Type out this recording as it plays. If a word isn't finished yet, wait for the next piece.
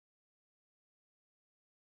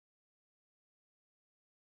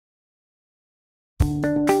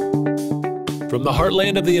From the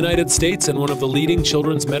heartland of the United States and one of the leading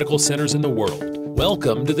children's medical centers in the world,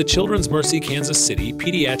 welcome to the Children's Mercy Kansas City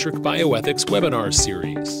Pediatric Bioethics Webinar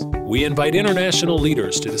Series. We invite international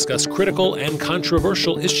leaders to discuss critical and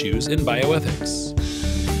controversial issues in bioethics.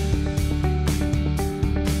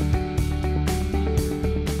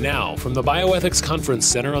 Now, from the Bioethics Conference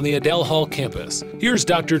Center on the Adele Hall campus, here's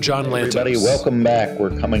Dr. John Lantos. Everybody, welcome back.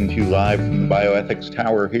 We're coming to you live from the Bioethics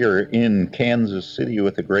Tower here in Kansas City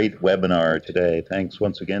with a great webinar today. Thanks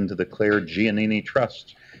once again to the Claire Giannini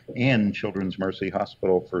Trust and Children's Mercy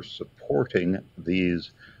Hospital for supporting these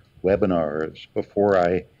webinars. Before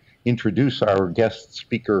I introduce our guest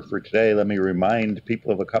speaker for today, let me remind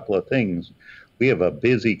people of a couple of things. We have a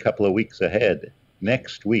busy couple of weeks ahead.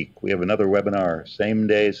 Next week, we have another webinar, same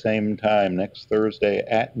day, same time, next Thursday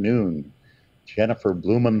at noon. Jennifer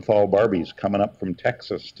Blumenthal-Barbie's coming up from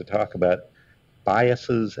Texas to talk about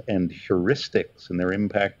biases and heuristics and their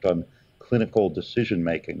impact on clinical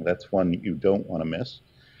decision-making. That's one you don't want to miss.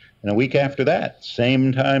 And a week after that,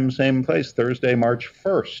 same time, same place, Thursday, March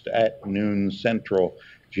 1st at noon Central,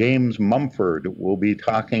 James Mumford will be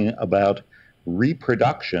talking about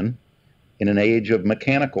reproduction in an age of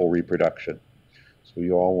mechanical reproduction. So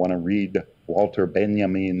you all want to read Walter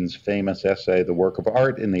Benjamin's famous essay, The Work of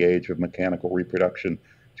Art in the Age of Mechanical Reproduction,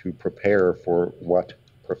 to prepare for what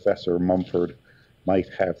Professor Mumford might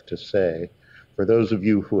have to say. For those of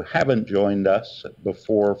you who haven't joined us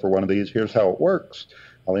before for one of these, here's how it works.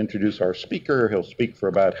 I'll introduce our speaker. He'll speak for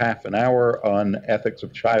about half an hour on ethics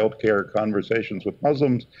of childcare, conversations with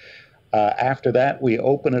Muslims. After that, we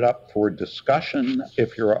open it up for discussion.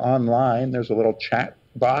 If you're online, there's a little chat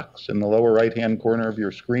box in the lower right-hand corner of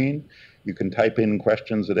your screen. You can type in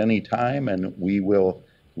questions at any time and we will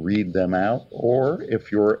read them out. Or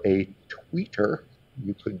if you're a tweeter,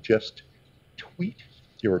 you could just tweet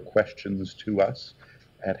your questions to us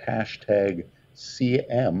at hashtag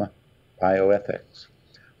 #CMBioethics.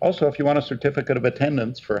 Also, if you want a certificate of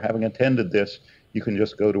attendance for having attended this, you can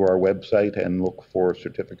just go to our website and look for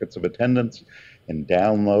certificates of attendance and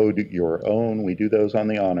download your own. We do those on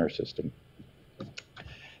the honor system.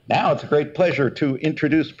 Now it's a great pleasure to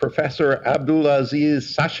introduce Professor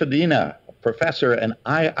Abdulaziz Sachedina, professor and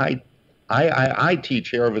IIIT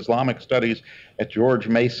Chair of Islamic Studies at George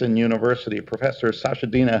Mason University. Professor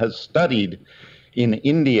Sachedina has studied in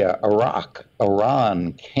India, Iraq,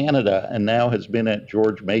 Iran, Canada, and now has been at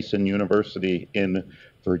George Mason University in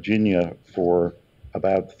Virginia for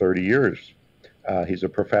about 30 years. He's a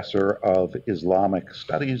professor of Islamic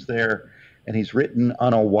Studies there, and he's written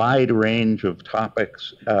on a wide range of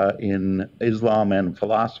topics in Islam and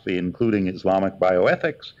philosophy, including Islamic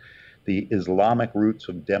bioethics, the Islamic roots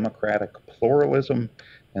of democratic pluralism,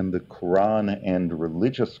 and the Quran and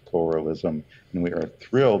religious pluralism. And we are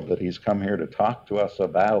thrilled that he's come here to talk to us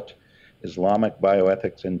about Islamic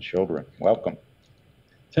bioethics in children. Welcome.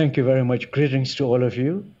 Thank you very much. Greetings to all of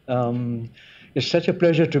you. It's such a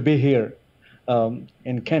pleasure to be here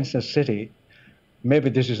in Kansas City.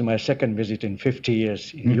 Maybe this is my second visit in 50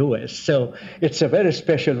 years in US. So it's a very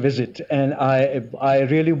special visit. And I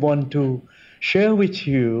really want to share with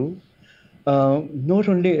you not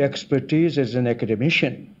only expertise as an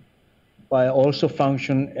academician, but I also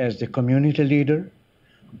function as the community leader.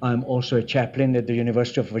 I'm also a chaplain at the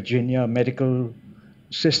University of Virginia medical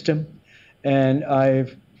system. And I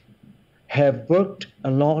have worked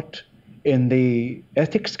a lot in the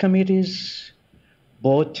ethics committees,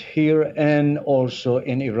 both here and also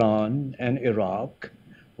in Iran and Iraq,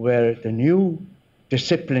 where the new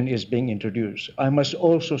discipline is being introduced. I must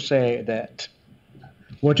also say that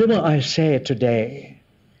whatever I say today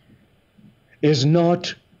is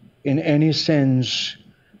not in any sense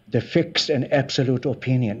the fixed and absolute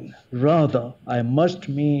opinion. Rather, I must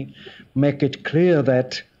make it clear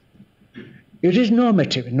that it is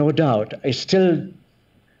normative, no doubt. It's still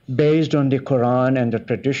based on the Quran and the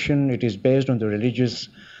tradition. It is based on the religious,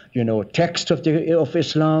 text of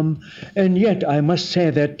Islam. And yet, I must say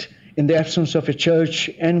that in the absence of a church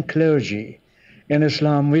and clergy in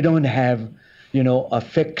Islam, we don't have, a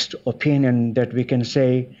fixed opinion that we can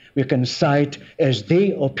cite as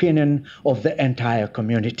the opinion of the entire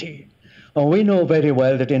community. We know very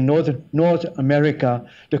well that in North America,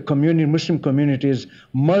 the Muslim community is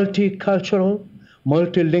multicultural,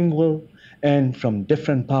 multilingual, and from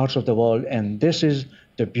different parts of the world. And this is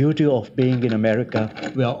the beauty of being in America.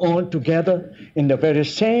 We are all together in the very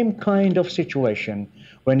same kind of situation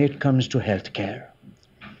when it comes to healthcare.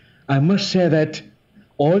 I must say that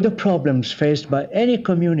all the problems faced by any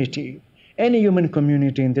community, any human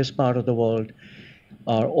community in this part of the world,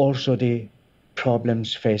 are also the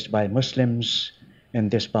problems faced by Muslims in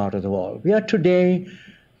this part of the world. We are today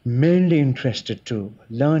mainly interested to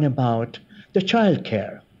learn about the child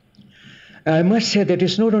care. I must say that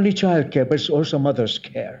it's not only child care, but it's also mother's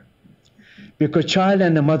care. Because child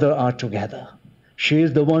and the mother are together. She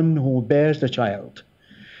is the one who bears the child.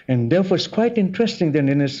 And therefore it's quite interesting that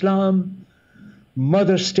in Islam,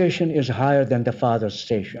 mother's station is higher than the father's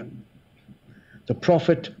station. The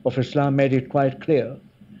Prophet of Islam made it quite clear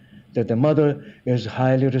that the mother is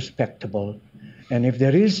highly respectable. And if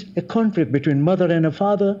there is a conflict between mother and a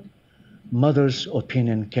father, mother's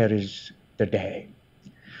opinion carries the day.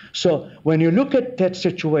 So when you look at that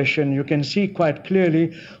situation, you can see quite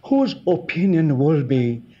clearly whose opinion will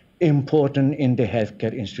be important in the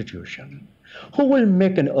healthcare institution. Who will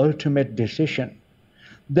make an ultimate decision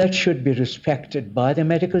that should be respected by the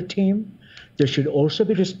medical team, that should also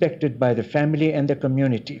be respected by the family and the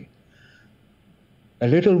community. A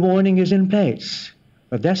little warning is in place,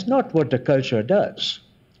 but that's not what the culture does.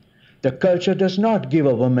 The culture does not give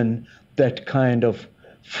a woman that kind of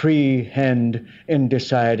free hand in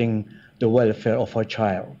deciding the welfare of her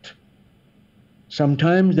child.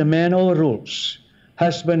 Sometimes the man overrules.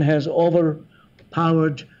 Husband has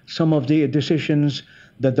overpowered some of the decisions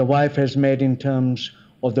that the wife has made in terms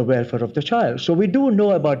of the welfare of the child. So we do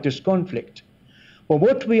know about this conflict. But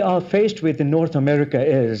what we are faced with in North America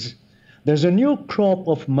is there's a new crop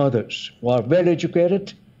of mothers who are well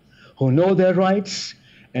educated, who know their rights,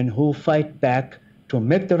 and who fight back to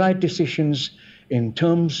make the right decisions in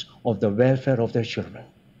terms of the welfare of their children.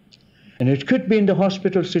 And it could be in the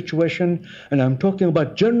hospital situation, and I'm talking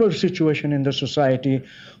about general situation in the society,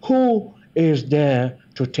 who is there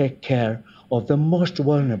to take care of the most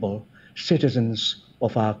vulnerable citizens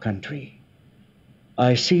of our country.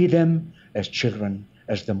 I see them as children,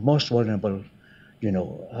 as the most vulnerable,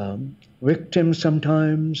 victims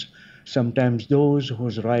sometimes those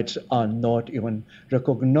whose rights are not even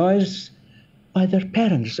recognized by their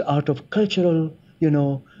parents out of cultural,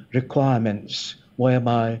 requirements,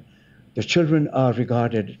 whereby the children are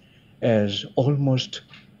regarded as almost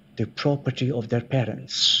the property of their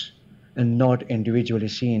parents and not individually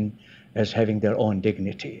seen as having their own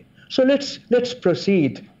dignity. So let's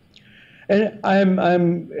proceed. And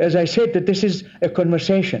I'm as I said, that this is a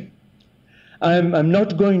conversation. I'm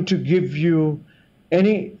not going to give you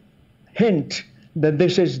any hint that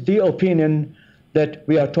this is the opinion that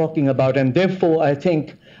we are talking about, and therefore I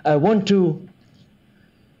think I want to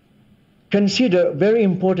consider a very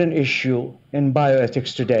important issue in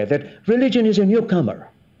bioethics today, that religion is a newcomer.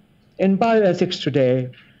 In bioethics today,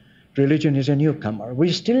 religion is a newcomer.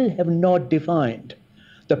 We still have not defined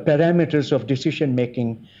the parameters of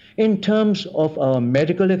decision-making in terms of our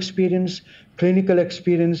medical experience, clinical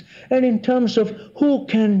experience, and in terms of who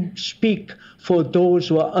can speak for those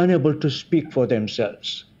who are unable to speak for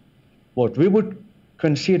themselves. What we would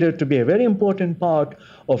consider to be a very important part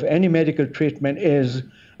of any medical treatment is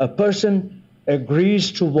a person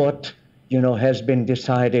agrees to what has been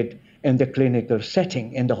decided in the clinical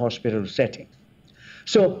setting, in the hospital setting.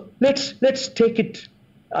 So let's take it,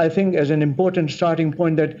 I think, as an important starting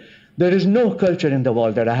point that there is no culture in the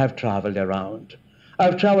world that I have traveled around.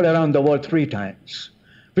 I've traveled around the world 3 times,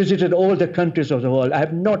 visited all the countries of the world. I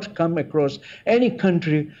have not come across any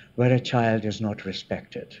country where a child is not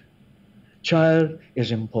respected. Child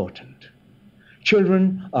is important.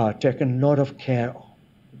 Children are taken a lot of care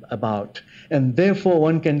about, and therefore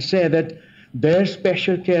one can say that their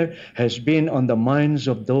special care has been on the minds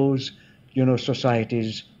of those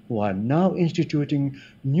societies who are now instituting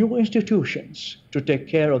new institutions to take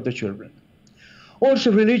care of the children.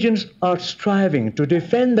 Also, religions are striving to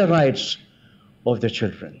defend the rights of the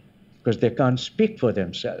children because they can't speak for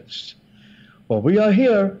themselves. But we are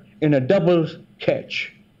here in a double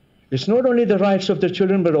catch. It's not only the rights of the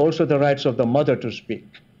children, but also the rights of the mother to speak.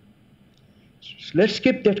 So let's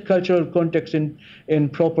keep that cultural context in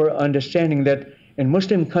proper understanding that in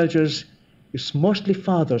Muslim cultures, it's mostly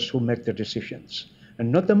fathers who make the decisions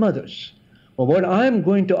and not the mothers. But what I'm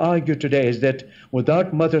going to argue today is that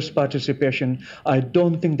without mother's participation, I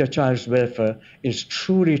don't think the child's welfare is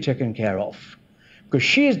truly taken care of. Because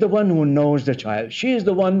she is the one who knows the child. She is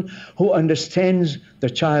the one who understands the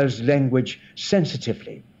child's language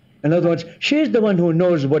sensitively. In other words, she is the one who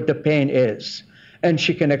knows what the pain is, and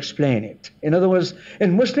she can explain it. In other words,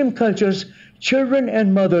 in Muslim cultures, children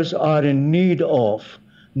and mothers are in need of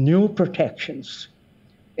new protections,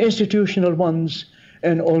 institutional ones,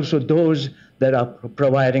 and also those that are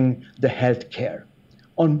providing the health care.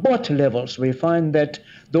 On both levels, we find that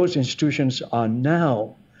those institutions are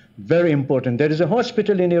now very important. There is a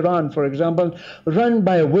hospital in Iran, for example, run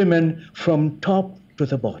by women from top to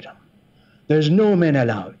the bottom. There's no men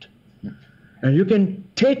allowed. And you can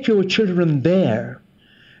take your children there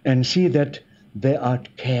and see that they are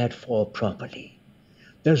cared for properly.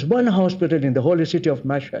 There's one hospital in the holy city of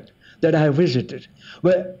Mashhad that I visited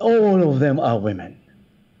where all of them are women.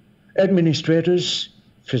 Administrators,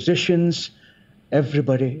 physicians,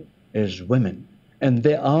 everybody is women. And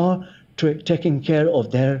they are taking care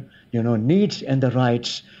of their needs and the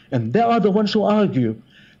rights. And they are the ones who argue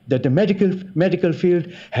that the medical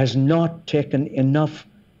field has not paid enough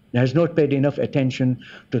attention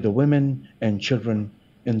to the women and children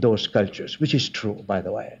in those cultures, which is true, by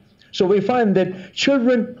the way. So we find that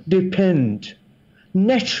children depend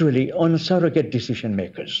naturally on surrogate decision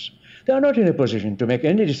makers. They are not in a position to make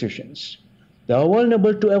any decisions. They are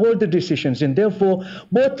vulnerable to all the decisions, and therefore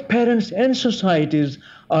both parents and societies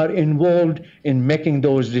are involved in making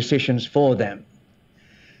those decisions for them.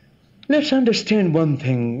 Let's understand one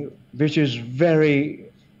thing which is very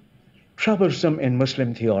troublesome in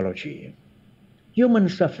Muslim theology. Human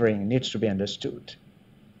suffering needs to be understood.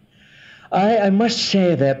 I must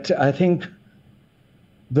say that I think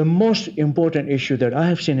the most important issue that I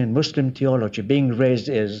have seen in Muslim theology being raised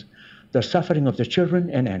is the suffering of the children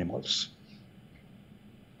and animals.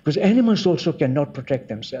 Because animals also cannot protect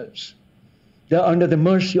themselves. They are under the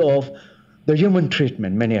mercy of the human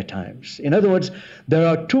treatment many a times. In other words, there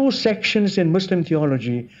are two sections in Muslim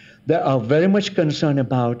theology that are very much concerned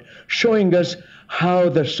about showing us how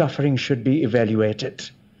the suffering should be evaluated.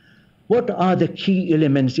 What are the key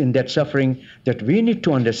elements in that suffering that we need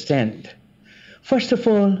to understand? First of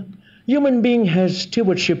all, human being has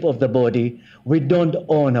stewardship of the body. We don't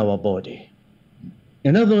own our body.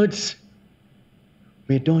 In other words,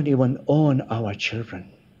 we don't even own our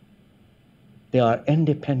children. They are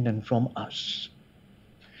independent from us.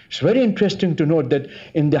 It's very interesting to note that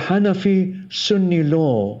in the Hanafi Sunni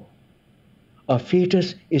law, a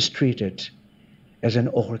fetus is treated as an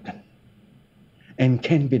organ and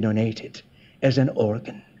can be donated as an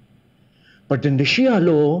organ. But in the Shia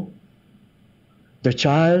law, the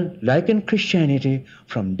child, like in Christianity,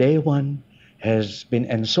 from day one has been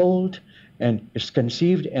ensouled and is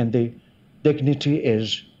conceived, and the dignity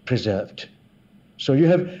is preserved. So you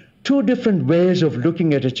have two different ways of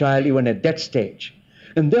looking at a child even at that stage.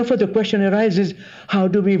 And therefore the question arises, how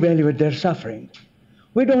do we evaluate their suffering?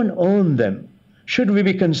 We don't own them. Should we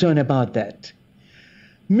be concerned about that?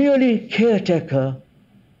 Merely caretaker,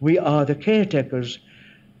 we are the caretakers,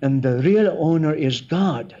 and the real owner is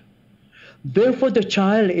God. Therefore the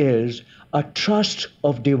child is a trust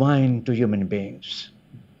of divine to human beings.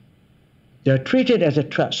 They are treated as a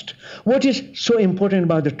trust. What is so important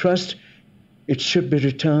about the trust? It should be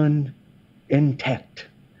returned intact,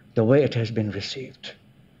 the way it has been received.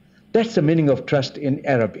 That's the meaning of trust in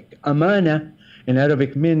Arabic. Amana in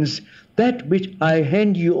Arabic means that which I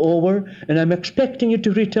hand you over, and I'm expecting you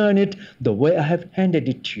to return it the way I have handed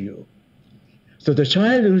it to you. So the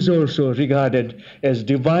child is also regarded as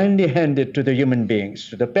divinely handed to the human beings,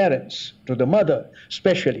 to the parents, to the mother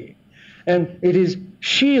especially. And it is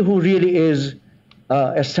she who really is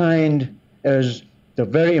assigned as the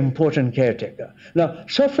very important caretaker. Now,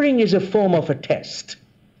 suffering is a form of a test.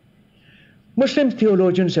 Muslim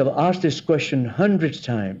theologians have asked this question hundreds of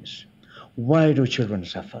times. Why do children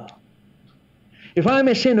suffer? If I'm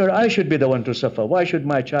a sinner, I should be the one to suffer. Why should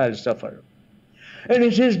my child suffer? And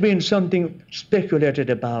it has been something speculated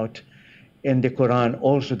about in the Quran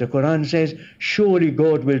also. The Quran says, surely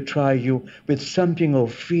God will try you with something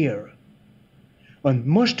of fear. And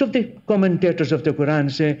most of the commentators of the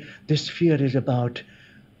Quran say this fear is about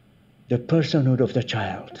the personhood of the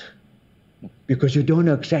child, because you don't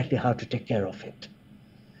know exactly how to take care of it.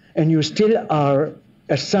 And you still are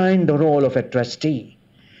assigned the role of a trustee,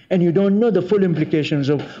 and you don't know the full implications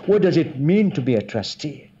of what does it mean to be a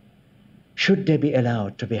trustee. Should they be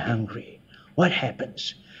allowed to be hungry? What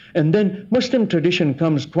happens? And then Muslim tradition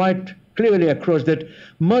comes quite clearly across that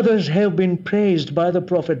mothers have been praised by the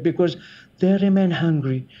Prophet because they remain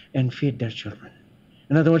hungry and feed their children.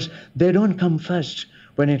 In other words, they don't come first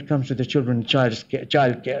when it comes to the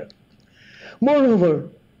child care. Moreover,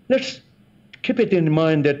 let's keep it in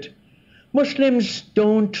mind that Muslims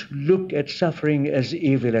don't look at suffering as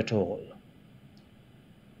evil at all.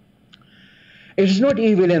 It is not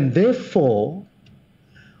evil, and therefore,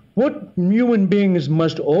 what human beings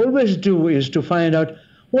must always do is to find out,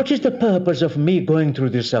 what is the purpose of me going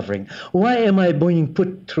through this suffering? Why am I being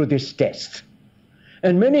put through this test?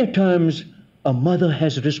 And many times, a mother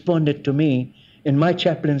has responded to me in my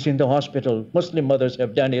chaplains in the hospital. Muslim mothers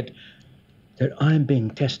have done it, that I'm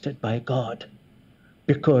being tested by God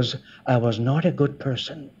because I was not a good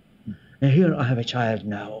person. And here I have a child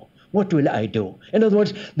now. What will I do? In other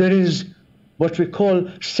words, there is what we call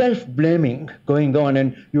self-blaming going on,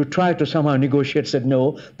 and you try to somehow negotiate, said,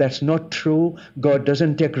 no, that's not true. God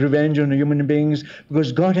doesn't take revenge on human beings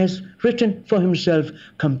because God has written for himself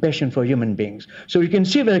compassion for human beings. So you can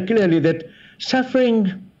see very clearly that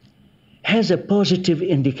suffering has a positive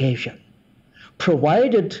indication,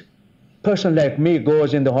 provided person like me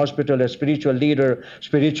goes in the hospital, a spiritual leader,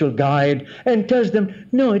 spiritual guide, and tells them,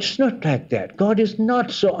 no, it's not like that. God is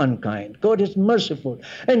not so unkind. God is merciful,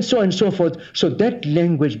 and so on and so forth. So that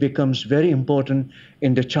language becomes very important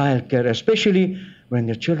in the child care, especially when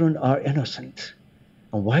the children are innocent.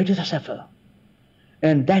 And why do they suffer?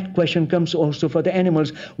 And that question comes also for the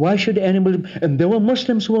animals. Why should animals, and there were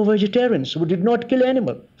Muslims who were vegetarians, who did not kill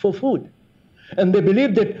animal for food. And they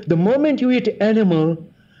believed that the moment you eat animal,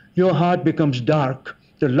 your heart becomes dark.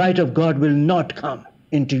 The light of God will not come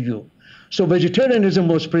into you. So vegetarianism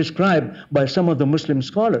was prescribed by some of the Muslim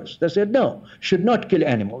scholars. They said, no, should not kill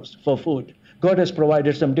animals for food. God has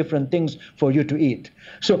provided some different things for you to eat.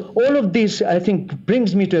 So all of this, I think,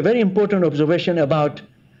 brings me to a very important observation about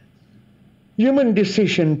human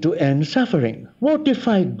decision to end suffering. What if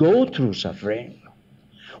I go through suffering?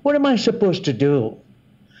 What am I supposed to do?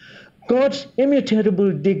 God's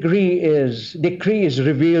immutable decree is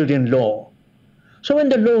revealed in law. So when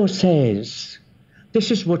the law says,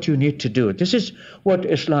 this is what you need to do, this is what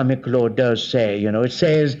Islamic law does say, it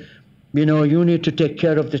says, you need to take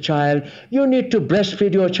care of the child, you need to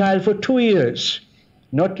breastfeed your child for 2 years,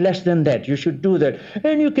 not less than that, you should do that.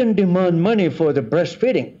 And you can demand money for the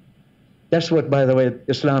breastfeeding. That's what, by the way,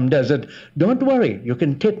 Islam does. That don't worry, you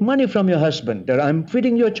can take money from your husband, that I'm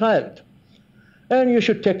feeding your child. And you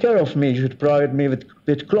should take care of me. You should provide me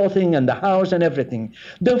with clothing and the house and everything.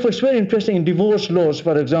 Therefore, it's very interesting in divorce laws,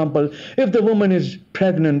 for example, if the woman is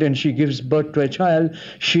pregnant and she gives birth to a child,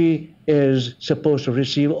 she is supposed to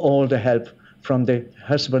receive all the help from the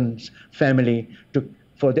husband's family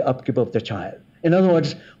for the upkeep of the child. In other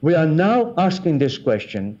words, we are now asking this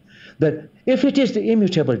question, that if it is the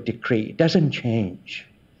immutable decree, it doesn't change,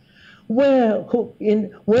 where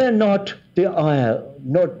not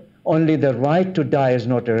only the right to die is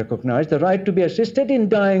not recognized, the right to be assisted in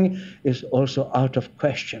dying is also out of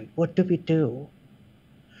question. What do we do?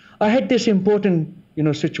 I had this important,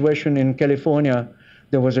 situation in California.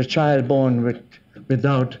 There was a child born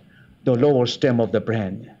without the lower stem of the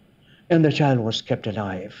brain, and the child was kept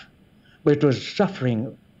alive, but it was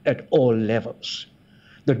suffering at all levels.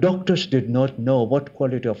 The doctors did not know what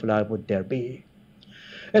quality of life would there be.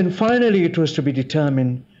 And finally, it was to be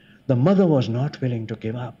determined, the mother was not willing to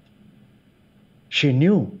give up. She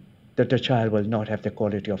knew that the child will not have the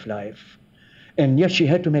quality of life. And yet she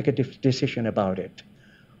had to make a decision about it.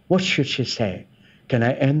 What should she say? Can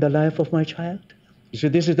I end the life of my child? You see,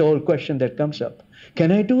 this is the whole question that comes up.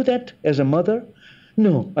 Can I do that as a mother?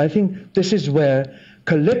 No, I think this is where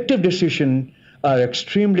collective decisions are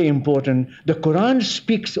extremely important. The Quran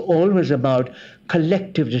speaks always about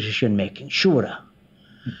collective decision making, shura.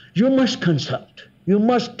 You must consult. You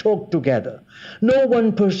must talk together. No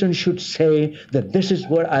one person should say that this is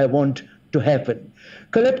what I want to happen.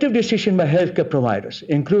 Collective decision by healthcare providers,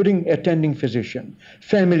 including attending physician,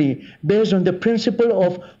 family, based on the principle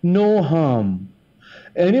of no harm.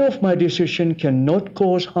 Any of my decision cannot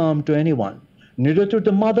cause harm to anyone, neither to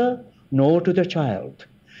the mother nor to the child.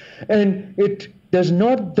 And it does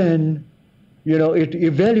not then, it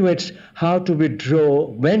evaluates how to withdraw,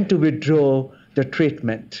 when to withdraw the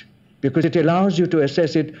treatment, because it allows you to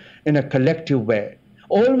assess it in a collective way.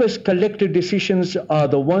 Always collective decisions are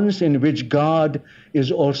the ones in which God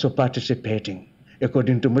is also participating,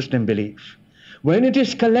 according to Muslim belief. When it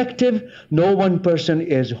is collective, no one person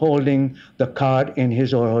is holding the card in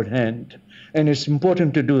his or her hand, and it's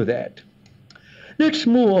important to do that. Let's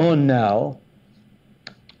move on now.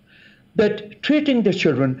 That treating the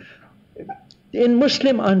children, in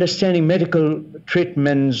Muslim understanding, medical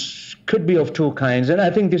treatments could be of two kinds, and I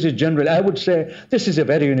think this is general. I would say this is a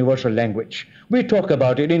very universal language. We talk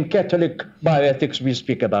about it. In Catholic bioethics, we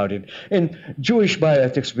speak about it. In Jewish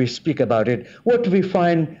bioethics, we speak about it. What we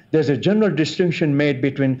find, there's a general distinction made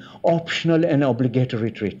between optional and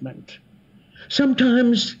obligatory treatment.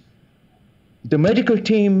 Sometimes the medical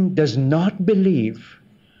team does not believe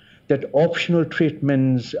that optional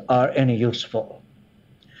treatments are any useful,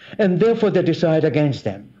 and therefore they decide against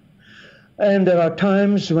them. And there are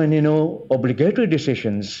times when, obligatory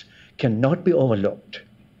decisions cannot be overlooked.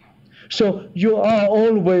 So you are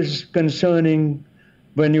always concerning,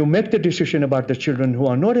 when you make the decision about the children who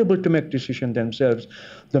are not able to make decision themselves,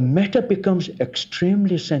 the matter becomes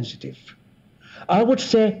extremely sensitive. I would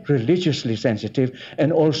say religiously sensitive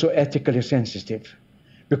and also ethically sensitive,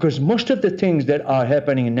 because most of the things that are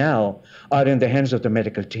happening now are in the hands of the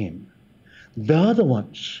medical team. They're the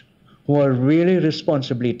ones who are really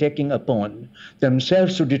responsibly taking upon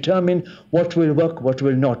themselves to determine what will work, what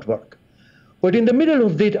will not work. But in the middle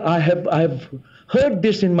of it, I've heard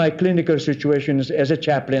this in my clinical situations as a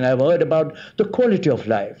chaplain. I've heard about the quality of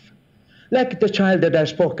life. Like the child that I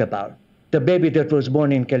spoke about, the baby that was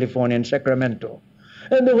born in California, in Sacramento.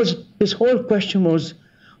 And there was, this whole question was,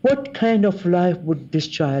 what kind of life would this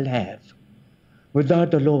child have without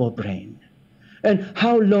the lower brain? And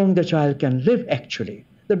how long the child can live actually.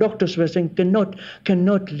 The doctors were saying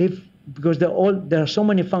cannot live because there are so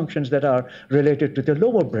many functions that are related to the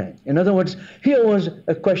lower brain. In other words, here was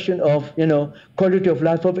a question of, quality of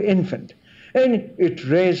life of infant. And it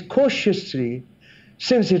raised cautiously,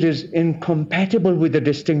 since it is incompatible with the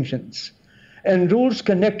distinctions and rules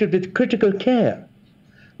connected with critical care,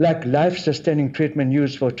 like life-sustaining treatment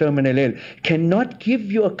used for terminal ill, cannot give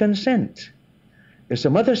you a consent. It's a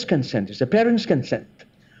mother's consent, it's a parent's consent,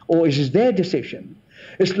 or it is their decision.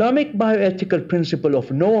 Islamic bioethical principle of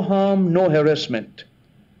no harm, no harassment.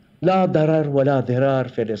 La darar wa la dirar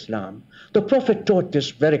fil Islam. The Prophet taught this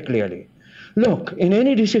very clearly. Look, in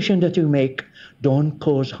any decision that you make, don't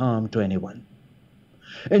cause harm to anyone.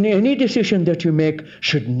 And any decision that you make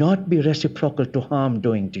should not be reciprocal to harm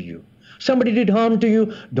doing to you. Somebody did harm to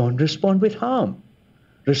you, don't respond with harm.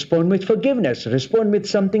 Respond with forgiveness. Respond with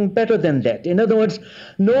something better than that. In other words,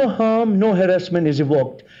 no harm, no harassment is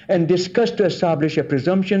evoked and discussed to establish a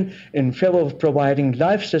presumption in favor of providing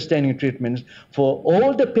life-sustaining treatments for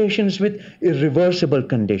all the patients with irreversible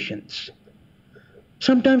conditions.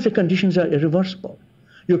 Sometimes the conditions are irreversible.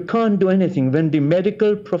 You can't do anything when the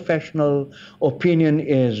medical professional opinion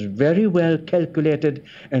is very well calculated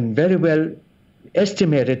and very well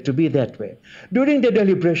estimated to be that way. During the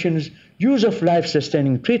deliberations, use of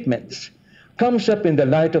life-sustaining treatments comes up in the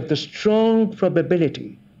light of the strong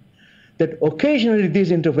probability that occasionally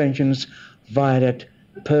these interventions violate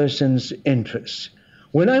persons' interests.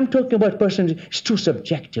 When I'm talking about persons, it's too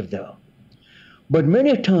subjective though. But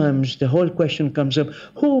many times the whole question comes up,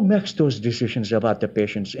 who makes those decisions about the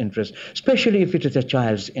patient's interest, especially if it is a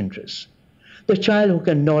child's interest? The child who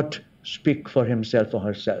cannot speak for himself or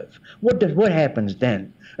herself. What happens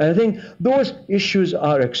then? And I think those issues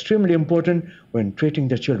are extremely important when treating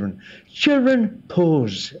the children. Children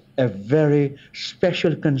pose a very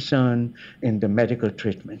special concern in the medical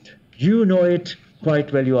treatment. You know it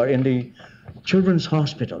quite well. You are in the children's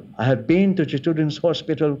hospital. I have been to the children's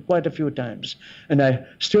hospital quite a few times, and I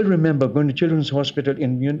still remember going to children's hospital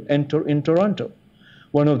in Toronto,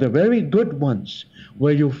 one of the very good ones,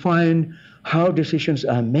 where you find how decisions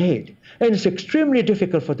are made. And it's extremely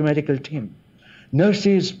difficult for the medical team.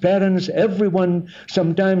 Nurses, parents, everyone,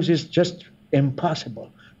 sometimes it's just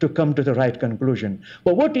impossible to come to the right conclusion.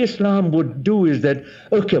 But what Islam would do is that,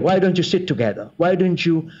 okay, why don't you sit together? Why don't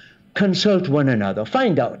you consult one another?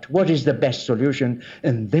 Find out what is the best solution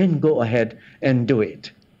and then go ahead and do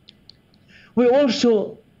it. We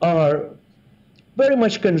also are very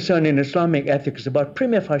much concerned in Islamic ethics about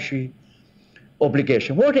prima facie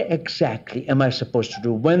obligation. What exactly am I supposed to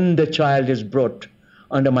do when the child is brought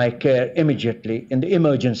under my care immediately in the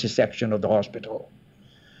emergency section of the hospital?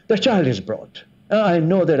 The child is brought. I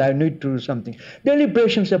know that I need to do something.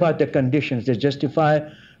 Deliberations about the conditions that justify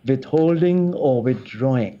withholding or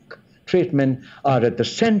withdrawing treatment are at the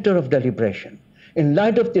center of deliberation. In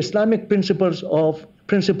light of the Islamic principle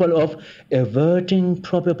of averting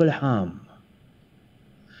probable harm.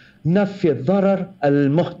 Nafi darar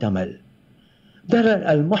al-muhtamal. Darar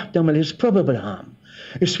al-muhtamal is probable harm.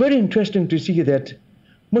 It's very interesting to see that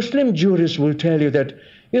Muslim jurists will tell you that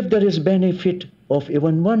if there is benefit of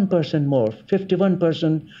even 1% more,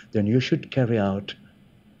 51%, then you should carry out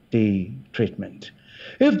the treatment.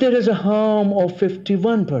 If there is a harm of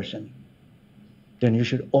 51%, then you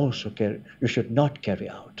should not carry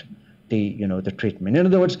out the treatment. In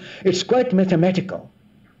other words, it's quite mathematical.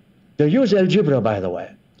 They use algebra, by the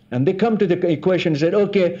way. And they come to the equation and say,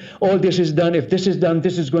 okay, all this is done. If this is done,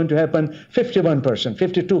 this is going to happen 51%,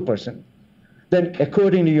 52%. Then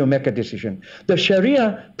accordingly you make a decision. The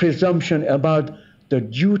Sharia presumption about the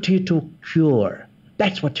duty to cure,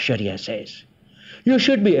 that's what Sharia says. You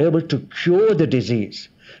should be able to cure the disease.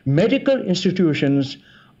 Medical institutions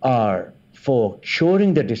are for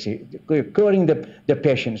curing the disease, curing the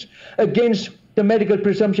patients, against the medical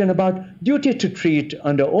presumption about duty to treat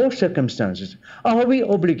under all circumstances. Are we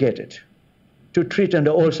obligated to treat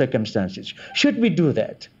under all circumstances? Should we do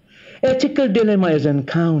that? Ethical dilemma is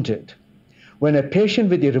encountered when a patient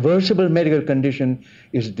with irreversible medical condition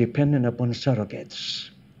is dependent upon surrogates.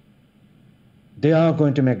 They are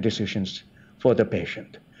going to make decisions for the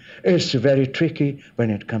patient. It's very tricky when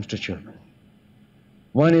it comes to children.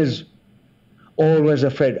 One is always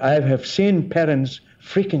afraid. I have seen parents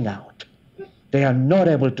freaking out. They are not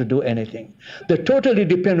able to do anything. They totally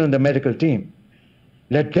depend on the medical team.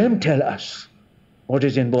 Let them tell us what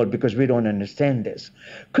is involved, because we don't understand this.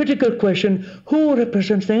 Critical question, who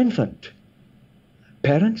represents the infant?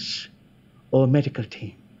 Parents or medical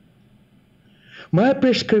team? My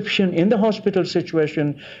prescription in the hospital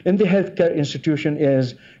situation, in the healthcare institution,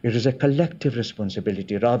 is it is a collective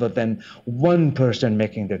responsibility rather than one person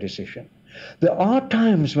making the decision. There are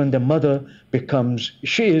times when the mother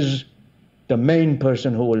she is the main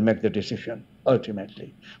person who will make the decision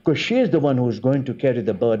ultimately, because she is the one who is going to carry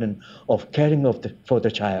the burden of caring for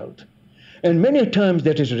the child. And many times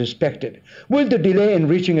that is respected. Will the delay in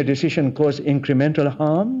reaching a decision cause incremental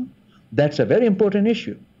harm? That's a very important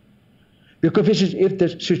issue. Because if the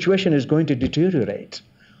situation is going to deteriorate,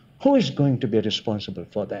 who is going to be responsible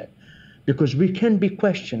for that? Because we can be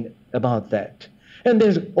questioned about that. And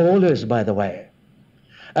there's always, by the way,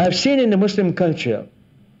 I've seen in the Muslim culture,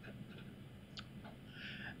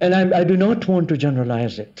 and I do not want to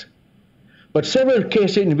generalize it, but several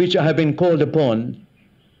cases in which I have been called upon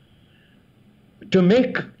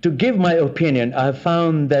to give my opinion, I have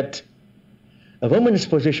found that a woman's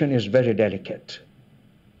position is very delicate.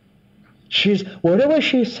 Whatever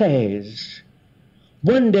she says,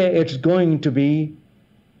 one day it's going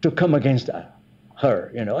to come against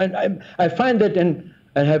her, And I find that, and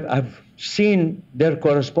I've seen their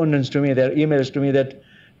correspondence to me, their emails to me, that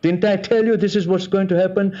didn't I tell you this is what's going to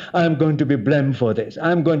happen? I'm going to be blamed for this.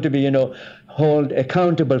 I'm going to be, held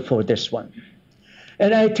accountable for this one.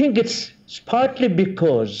 And I think it's partly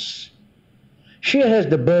because she has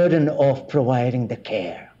the burden of providing the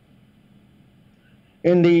care.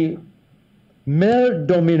 In the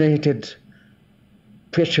male-dominated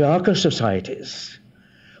patriarchal societies,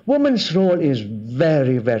 women's role is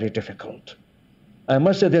very, very difficult. I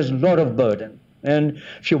must say there's a lot of burden. And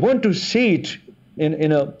if you want to see it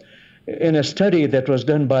in a study that was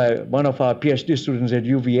done by one of our PhD students at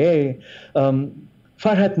UVA,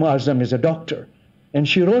 Farhat Muazzam is a doctor, and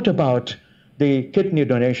she wrote about the kidney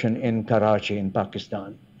donation in Karachi in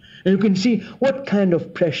Pakistan. And you can see what kind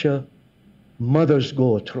of pressure mothers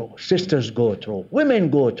go through, sisters go through,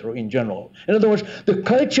 women go through in general. In other words, the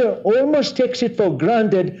culture almost takes it for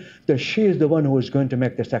granted that she is the one who is going to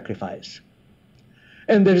make the sacrifice.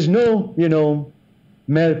 And there is no,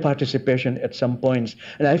 male participation at some points.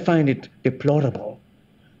 And I find it deplorable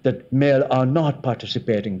that male are not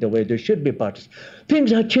participating the way they should be participating.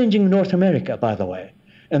 Things are changing in North America, by the way.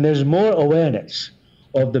 And there's more awareness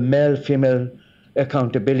of the male-female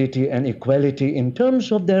accountability and equality in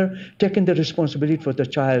terms of their taking the responsibility for the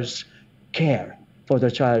child's care, for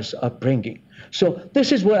the child's upbringing. So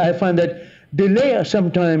this is where I find that delay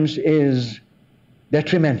sometimes is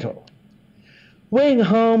detrimental. Weighing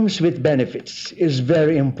harms with benefits is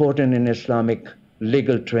very important in Islamic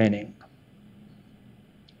legal training.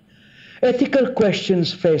 Ethical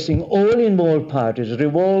questions facing all involved parties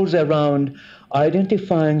revolves around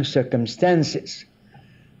identifying circumstances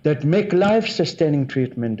that make life-sustaining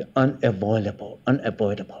treatment unavoidable.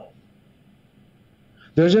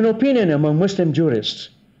 There's an opinion among Muslim jurists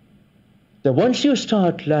that once you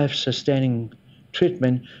start life-sustaining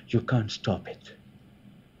treatment, you can't stop it.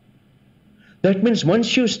 That means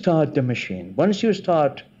once you start the machine, once you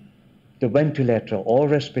start the ventilator or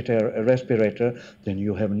respirator, then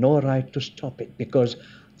you have no right to stop it because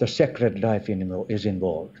the sacred life is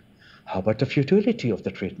involved. How about the futility of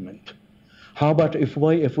the treatment? How about if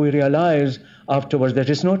we realize afterwards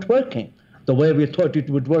that it's not working? The way we thought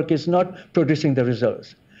it would work is not producing the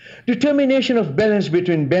results. Determination of balance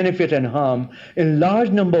between benefit and harm in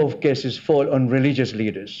large number of cases fall on religious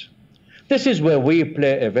leaders. This is where we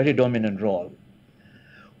play a very dominant role.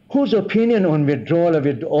 Whose opinion on withdrawal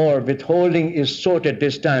or withholding is sought at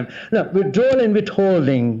this time? Now, withdrawal and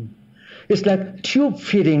withholding is like tube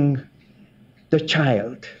feeding the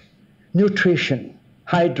child, nutrition,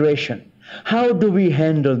 hydration. How do we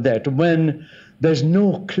handle that when there's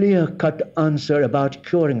no clear-cut answer about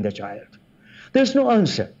curing the child? There's no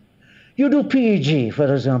answer. You do PEG,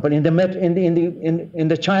 for example, in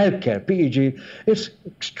the child care, PEG, it's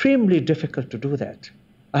extremely difficult to do that.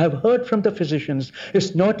 I have heard from the physicians,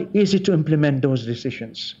 it's not easy to implement those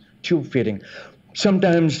decisions, tube feeding.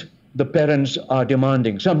 Sometimes the parents are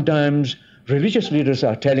demanding, sometimes religious leaders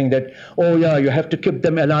are telling that, oh yeah, you have to keep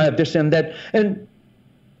them alive, this and that.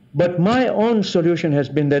 But my own solution has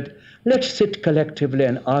been that let's sit collectively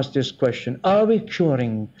and ask this question, are we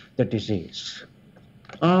curing the disease?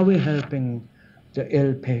 Are we helping the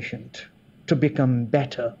ill patient to become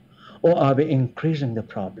better? or are we increasing the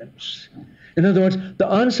problems? In other words, the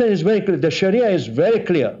answer is very clear. The Sharia is very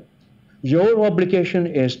clear. Your obligation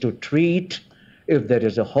is to treat if there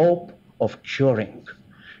is a hope of curing.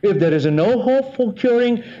 If there is no hope for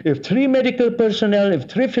curing, if 3 medical personnel, if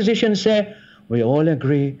 3 physicians say, we all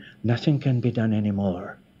agree nothing can be done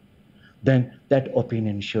anymore, then that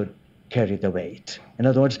opinion should carry the weight. In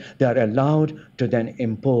other words, they are allowed to then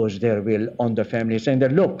impose their will on the family, saying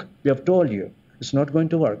that, look, we have told you, it's not going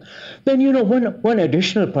to work. Then, one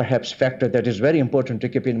additional perhaps factor that is very important to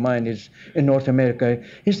keep in mind is in North America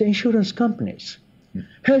is the insurance companies.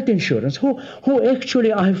 Health insurance, who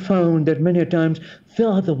actually I found that many times they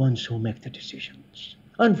are the ones who make the decisions,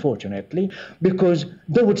 unfortunately, because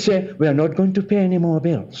they would say, we are not going to pay any more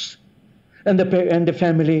bills. And the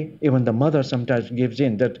family, even the mother sometimes gives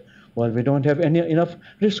in that, well, we don't have enough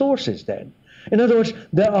resources then. In other words,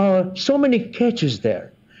 there are so many catches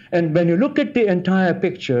there. And when you look at the entire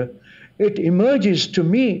picture, it emerges to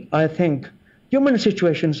me, I think, human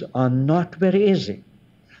situations are not very easy.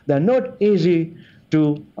 They're not easy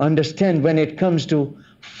to understand when it comes to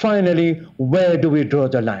finally, where do we draw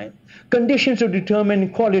the line? Conditions to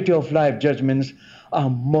determine quality of life judgments are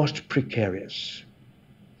most precarious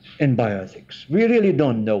in bioethics. We really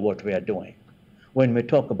don't know what we are doing when we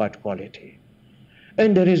talk about quality.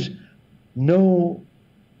 And there is no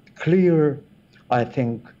clear-cut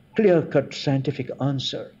scientific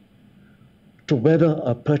answer to whether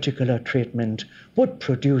a particular treatment would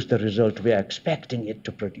produce the result we are expecting it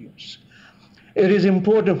to produce. It is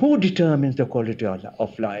important who determines the quality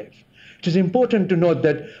of life. It is important to note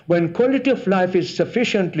that when quality of life is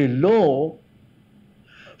sufficiently low,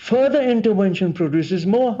 further intervention produces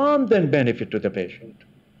more harm than benefit to the patient.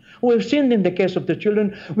 We have seen in the case of the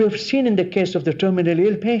children, we have seen in the case of the terminally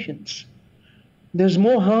ill patients. There's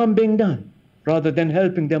more harm being done rather than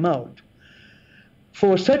helping them out.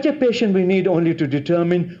 For such a patient, we need only to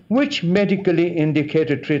determine which medically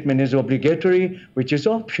indicated treatment is obligatory, which is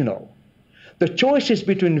optional. The choice is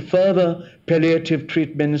between further palliative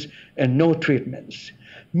treatments and no treatments.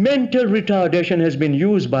 Mental retardation has been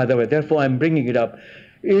used, by the way, therefore I'm bringing it up,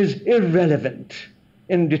 is irrelevant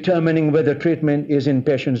in determining whether treatment is in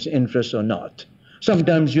patient's interest or not.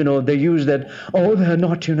 Sometimes, they use that, oh, they're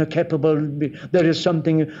not, capable. There is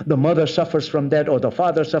something, the mother suffers from that or the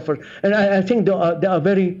father suffers. And I think they are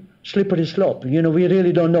very slippery slope. We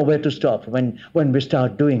really don't know where to stop when we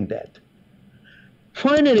start doing that.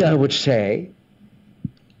 Finally, I would say,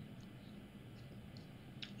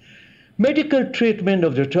 medical treatment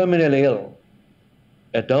of the terminally ill,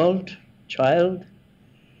 adult, child,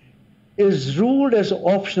 is ruled as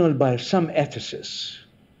optional by some ethicists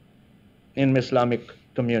in Islamic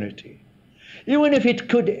community, even if it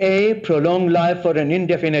could A, prolong life for an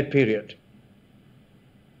indefinite period,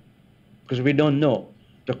 because we don't know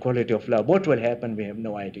the quality of life. What will happen, we have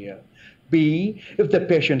no idea. B, if the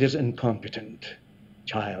patient is incompetent,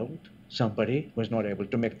 child, somebody who is not able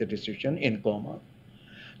to make the decision, in coma.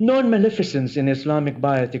 Non-maleficence in Islamic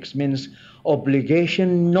bioethics means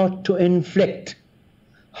obligation not to inflict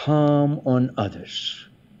harm on others,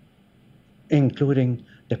 including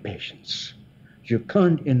the patients. You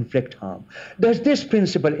can't inflict harm. Does this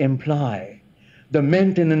principle imply the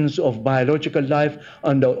maintenance of biological life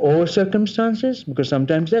under all circumstances? Because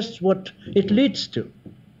sometimes that's what it leads to.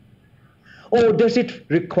 Or does it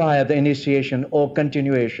require the initiation or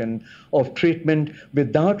continuation of treatment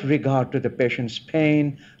without regard to the patient's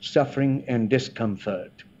pain, suffering, and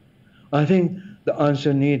discomfort? I think the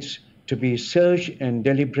answer needs to be searched and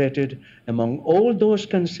deliberated among all those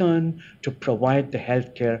concerned to provide the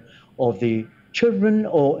health care of the children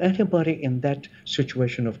or anybody in that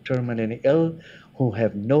situation of terminally ill who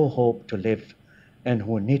have no hope to live and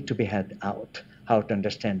who need to be helped out. How to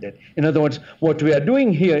understand it. In other words, what we are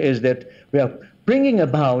doing here is that we are bringing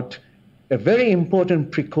about a very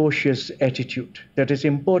important precocious attitude that is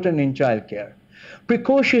important in childcare.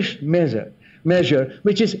 Precocious measure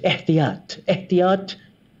which is ihtiyat. Ihtiyat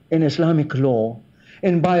in Islamic law,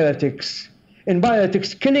 in bioethics. In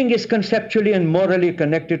bioethics, killing is conceptually and morally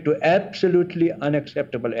connected to absolutely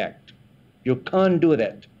unacceptable act. You can't do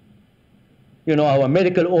that. Our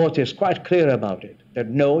medical oath is quite clear about it, that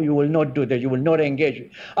no, you will not do that, you will not engage.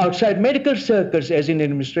 Outside medical circles, as in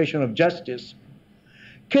administration of justice,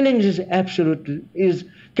 killing's absolute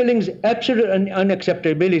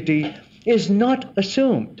unacceptability is not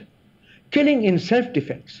assumed. Killing in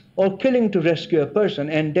self-defense or killing to rescue a person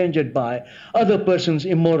endangered by other person's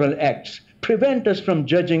immoral acts prevent us from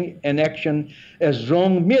judging an action as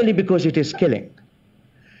wrong merely because it is killing.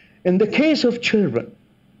 In the case of children,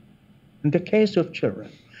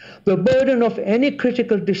 the burden of any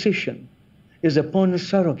critical decision is upon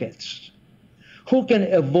surrogates who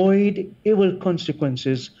can avoid evil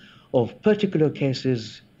consequences of particular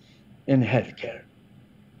cases in healthcare.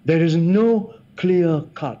 There is no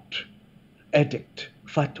clear-cut edict,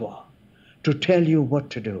 fatwa, to tell you what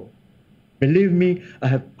to do. Believe me, I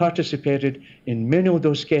have participated in many of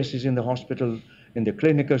those cases in the hospital, in the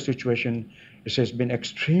clinical situation. It has been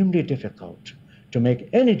extremely difficult to make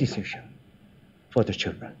any decision for the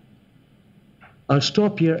children. I'll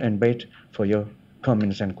stop here and wait for your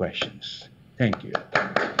comments and questions. Thank you.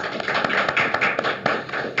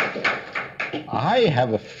 I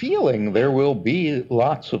have a feeling there will be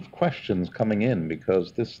lots of questions coming in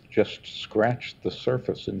because this just scratched the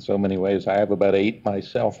surface in so many ways. I have about 8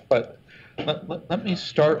 myself, but let me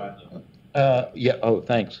start.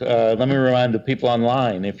 Thanks. Let me remind the people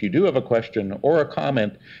online, if you do have a question or a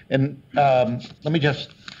comment, and let me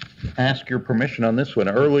just ask your permission on this one.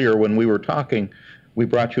 Earlier when we were talking, we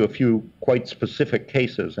brought you a few quite specific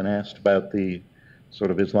cases and asked about the sort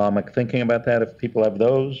of Islamic thinking about that. If people have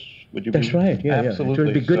those, would you? That's right. Yeah, absolutely. It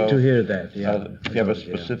would be good to hear that. Yeah. If you have a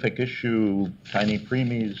specific issue, tiny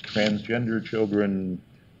preemies, transgender children,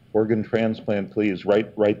 organ transplant, please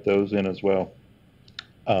write those in as well,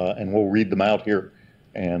 and we'll read them out here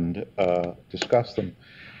and discuss them.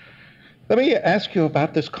 Let me ask you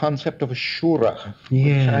about this concept of a shura,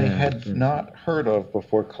 which I had not heard of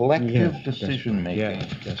before, collective decision-making.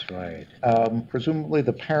 Yes, that's right. Presumably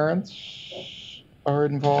the parents are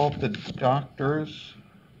involved, the doctors,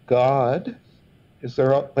 God. Is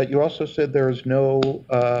there? But you also said there is no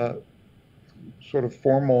sort of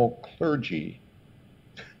formal clergy.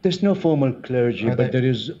 There's no formal clergy, but there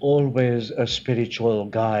is always a spiritual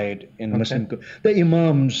guide in Muslim. The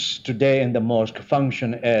imams today in the mosque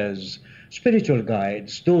function as spiritual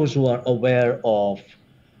guides, those who are aware of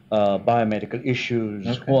biomedical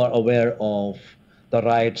issues, who are aware of the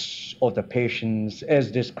rights of the patients as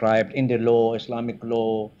described in the law, Islamic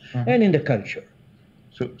law, and in the culture.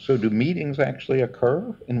 So do meetings actually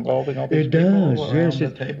occur involving all these people? It does,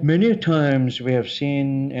 yes. Many times we have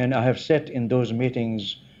seen, and I have sat in those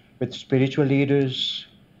meetings with spiritual leaders,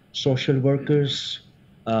 social workers,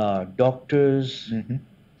 doctors,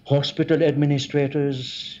 hospital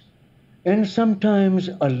administrators, and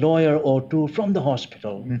sometimes a lawyer or two from the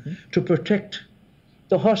hospital to protect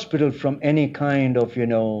the hospital from any kind of,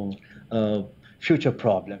 future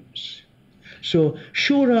problems. So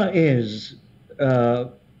shura is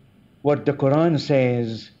what the Quran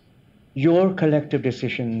says, your collective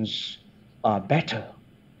decisions are better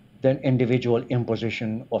than individual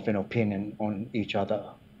imposition of an opinion on each other,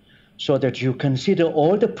 so that you consider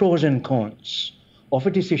all the pros and cons of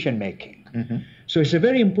a decision making. So it's a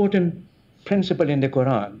very important principle in the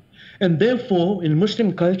Quran. And therefore, in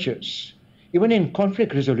Muslim cultures, even in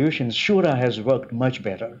conflict resolutions, shura has worked much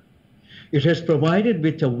better. It has provided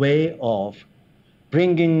with a way of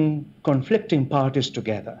bringing conflicting parties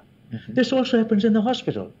together. This also happens in the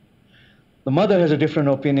hospital. The mother has a different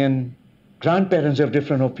opinion, grandparents have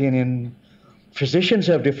different opinion, physicians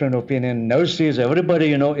have different opinion, nurses,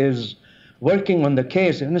 everybody, is working on the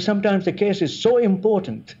case. And sometimes the case is so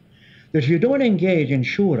important that if you don't engage in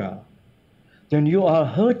shura, then you are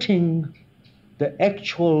hurting the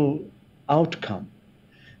actual outcome.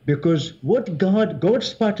 Because what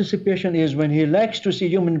God's participation is when he likes to see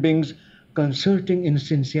human beings consulting in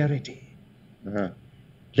sincerity.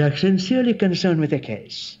 They're sincerely concerned with the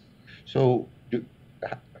case. So,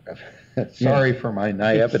 sorry for my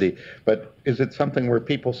naivety, but is it something where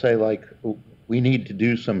people say, like, we need to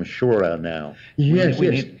do some shura now? Yes, we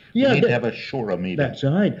need to have a shura meeting. That's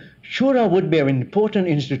right. Shura would be an important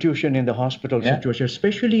institution in the hospital situation,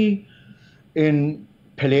 especially in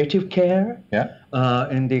palliative care,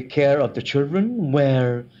 in the care of the children,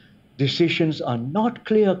 where decisions are not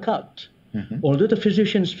clear-cut. Although the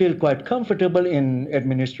physicians feel quite comfortable in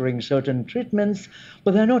administering certain treatments,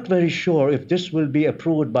 but they're not very sure if this will be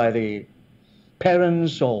approved by the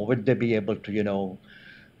parents, or would they be able to,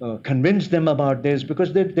 convince them about this,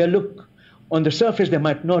 because they look, on the surface, they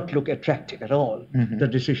might not look attractive at all, the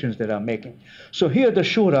decisions that are making. So here the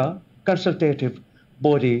shura, consultative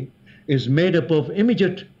body, is made up of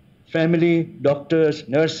immediate family, doctors,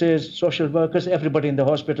 nurses, social workers, everybody in the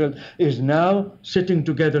hospital is now sitting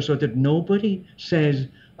together so that nobody says,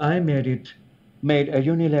 I made a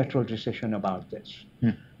unilateral decision about this.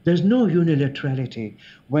 There's no unilaterality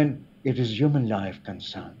when it is human life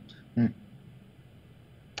concerned.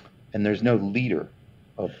 And there's no leader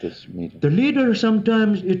of this meeting. The leader,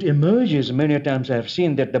 sometimes it emerges, many times I have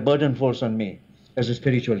seen that the burden falls on me as a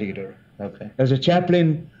spiritual leader. As a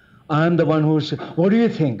chaplain, I'm the one who's, what do you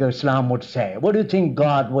think Islam would say? What do you think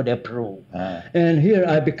God would approve? And here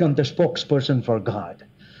I become the spokesperson for God,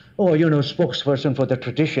 or, spokesperson for the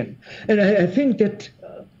tradition. And I think that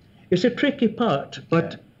it's a tricky part,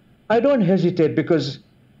 but I don't hesitate because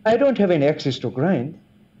I don't have any access to grind.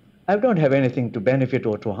 I don't have anything to benefit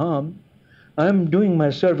or to harm. I'm doing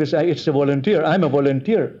my service. It's a volunteer. I'm a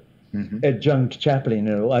volunteer. Adjunct chaplain,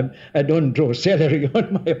 I don't draw salary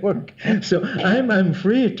on my work, so I'm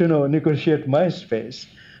free to negotiate my space.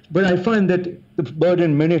 But I find that the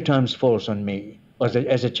burden many times falls on me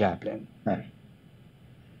as a chaplain. Right.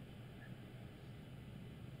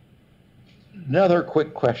 Another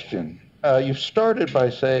quick question. You started by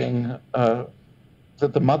saying that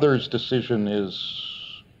the mother's decision is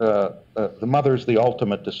the mother's the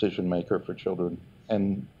ultimate decision maker for children,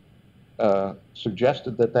 and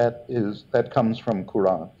suggested that comes from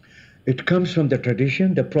Quran. It comes from the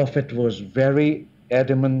tradition. The Prophet was very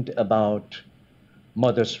adamant about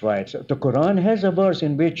mother's rights. The Quran has a verse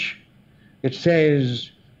in which it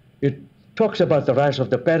says, it talks about the rights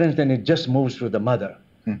of the parents, and it just moves to the mother.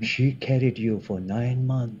 She carried you for 9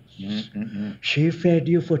 months. She fed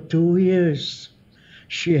you for 2 years.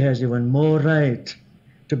 She has even more right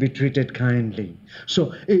to be treated kindly.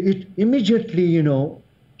 So it immediately,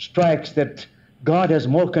 strikes that God has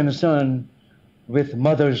more concern with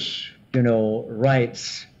mother's,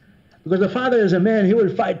 rights. Because the father is a man, he will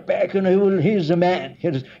fight back, he's a man.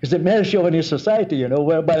 It's a male chauvinist society,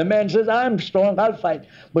 whereby the man says, I'm strong, I'll fight.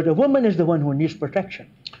 But a woman is the one who needs protection.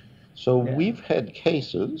 So we've had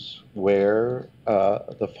cases where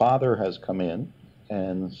the father has come in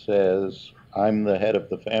and says, I'm the head of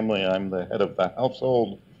the family, I'm the head of the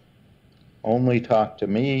household, only talk to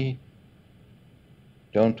me,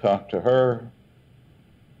 don't talk to her.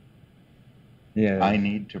 I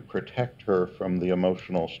need to protect her from the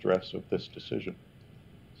emotional stress of this decision.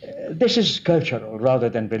 This is cultural rather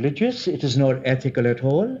than religious. It is not ethical at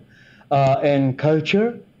all. In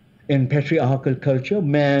culture, in patriarchal culture,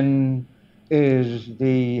 man is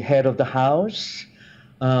the head of the house.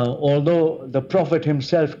 Although the Prophet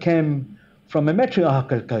himself came from a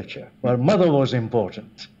matriarchal culture where mother was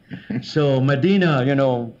important. So Medina,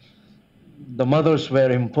 the mothers were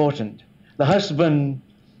important. The husband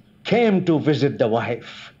came to visit the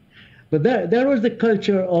wife. But there was the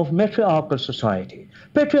culture of matriarchal society.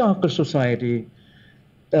 Patriarchal society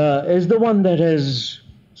is the one that has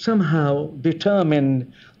somehow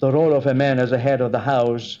determined the role of a man as a head of the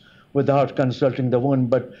house without consulting the woman.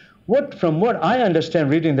 But from what I understand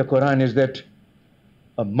reading the Quran is that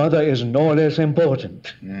a mother is no less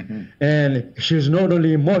important. And she's not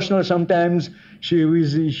only emotional, sometimes she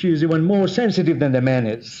is even more sensitive than the man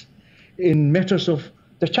is in matters of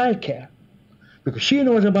the child care, because she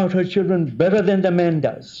knows about her children better than the man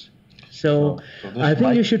does. So I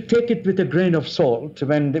think you should take it with a grain of salt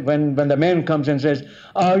when the man comes and says,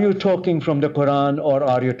 are you talking from the Quran or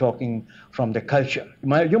are you talking from the culture?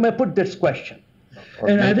 You may put this question.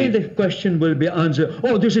 And I think the question will be answered,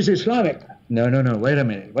 oh, this is Islamic. No, wait a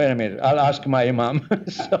minute. I'll ask my imam.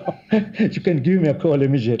 So you can give me a call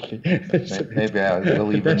immediately. Maybe I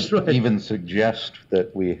will even suggest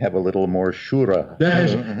that we have a little more shura.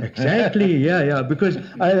 Exactly, yeah, because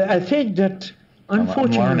I think that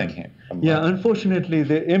unfortunately, I'm learning here. Unfortunately,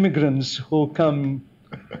 the immigrants who come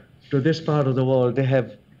to this part of the world,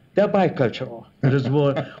 they're bicultural. There is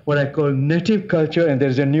what I call native culture, and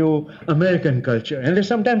there's a new American culture, and they're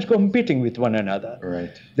sometimes competing with one another.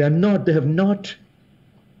 Right. They have not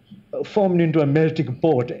formed into a melting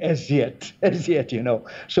pot as yet.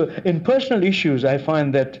 So in personal issues, I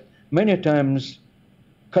find that many times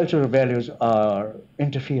cultural values are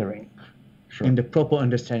interfering in the proper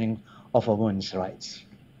understanding of a woman's rights.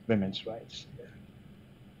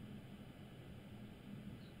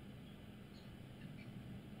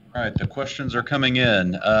 All right, the questions are coming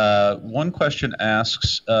in. One question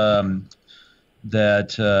asks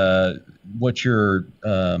what your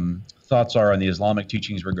thoughts are on the Islamic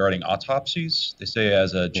teachings regarding autopsies. They say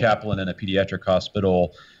as a chaplain in a pediatric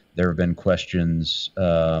hospital, there have been questions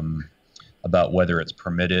about whether it's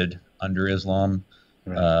permitted under Islam,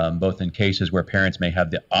 both in cases where parents may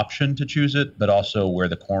have the option to choose it, but also where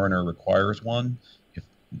the coroner requires one,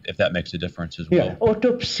 if that makes a difference as well.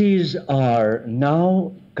 Autopsies are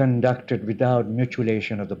now conducted without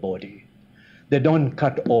mutilation of the body. They don't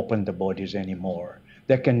cut open the bodies anymore.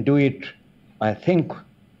 They can do it, I think,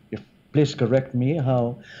 please correct me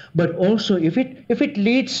how, but also if it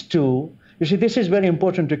leads to, you see, this is very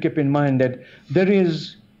important to keep in mind that there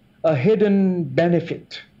is a hidden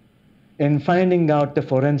benefit in finding out the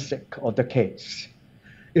forensic of the case.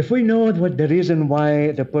 If we know what the reason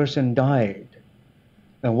why the person died,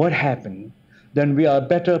 and what happened, then we are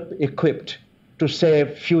better equipped to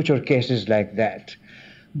save future cases like that.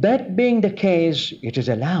 That being the case, it is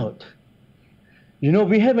allowed. You know,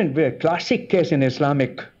 we have a classic case in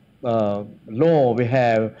Islamic law. We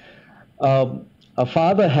have a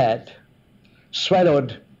father had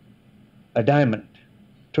swallowed a diamond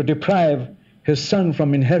to deprive his son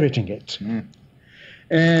from inheriting it.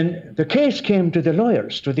 And the case came to the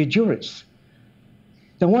lawyers, to the jurists.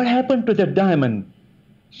 Then what happened to the diamond?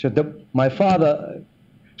 So my father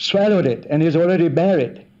swallowed it and is already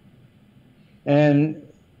buried. And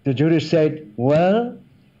the jurist said, well,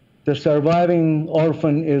 the surviving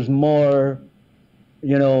orphan is more,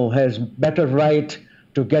 has better right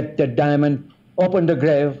to get the diamond, open the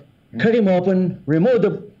grave, cut him open, remove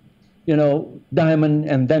the, diamond,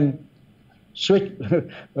 and then stitch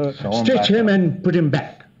him and put him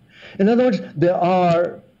back. In other words, there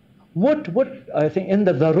are, what I think in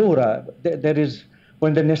the darura, there is,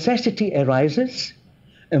 when the necessity arises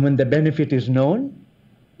and when the benefit is known,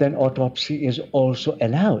 then autopsy is also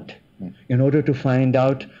allowed in order to find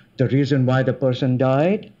out the reason why the person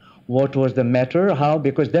died, what was the matter, how,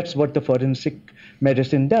 because that's what the forensic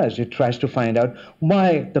medicine does. It tries to find out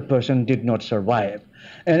why the person did not survive.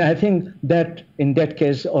 And I think that in that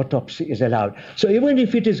case, autopsy is allowed. So even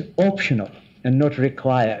if it is optional and not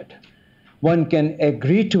required, one can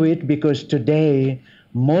agree to it because today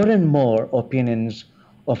more and more opinions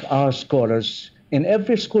of our scholars in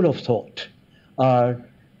every school of thought are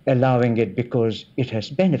allowing it because it has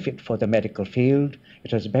benefit for the medical field,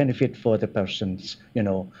 it has benefit for the persons,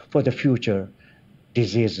 for the future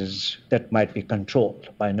diseases that might be controlled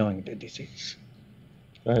by knowing the disease.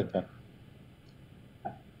 Go ahead, Ben.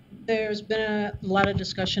 There's been a lot of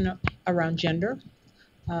discussion around gender.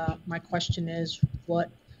 My question is, what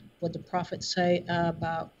would the Prophet say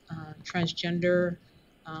about transgender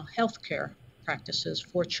healthcare practices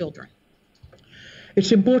for children?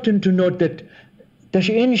 It's important to note that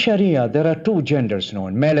in Sharia, there are two genders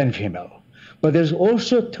known, male and female. But there's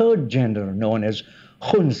also a third gender known as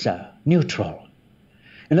khunsa, neutral.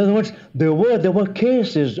 In other words, there were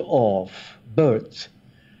cases of births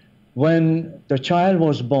when the child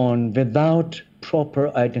was born without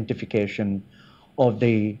proper identification of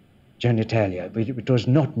the genitalia. It was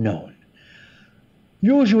not known.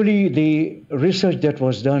 Usually the research that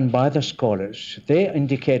was done by the scholars, they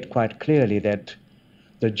indicate quite clearly that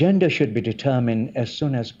the gender should be determined as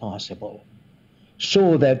soon as possible,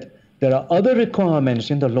 so that there are other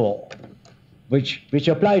requirements in the law which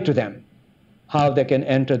apply to them, how they can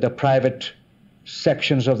enter the private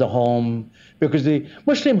sections of the home, because the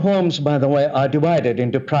Muslim homes, by the way, are divided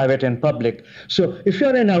into private and public. So if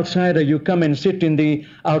you're an outsider, you come and sit in the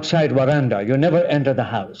outside veranda. You never enter the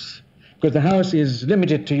house, because the house is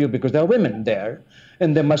limited to you because there are women there,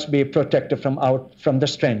 and they must be protected from the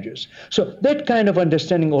strangers. So that kind of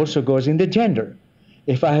understanding also goes in the gender.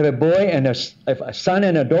 If I have a boy and a son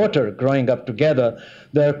and a daughter growing up together,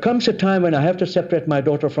 there comes a time when I have to separate my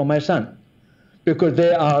daughter from my son because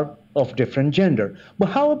they are of different gender. But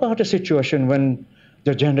how about a situation when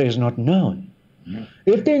the gender is not known?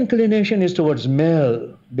 If the inclination is towards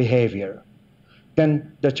male behavior,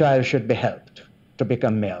 then the child should be helped to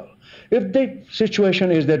become male. If the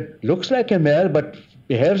situation is that looks like a male but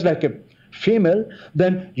behaves like a female,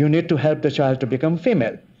 then you need to help the child to become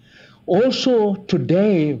female. Also,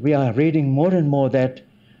 today we are reading more and more that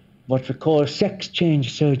what we call sex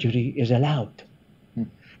change surgery is allowed.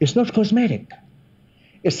 It's not cosmetic.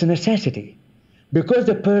 It's a necessity, because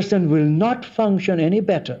the person will not function any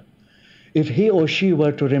better if he or she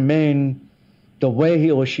were to remain the way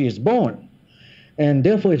he or she is born. And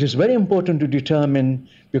therefore it is very important to determine,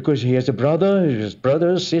 because he has a brother, he has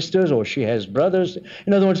brothers, sisters, or she has brothers.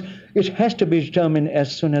 In other words, it has to be determined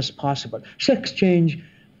as soon as possible. Sex change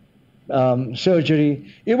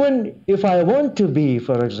surgery, even if I want to be,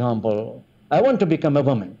 for example, I want to become a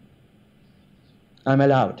woman, I'm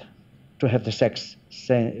allowed to have the sex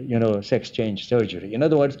change surgery. In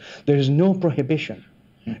other words, there is no prohibition.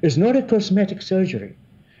 It's not a cosmetic surgery.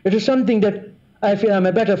 It is something that I feel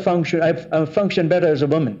I function better as a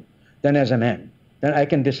woman than as a man. Then I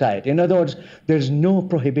can decide. In other words, there's no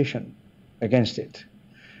prohibition against it.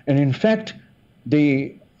 And in fact,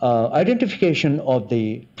 the identification of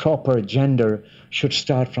the proper gender should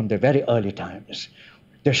start from the very early times.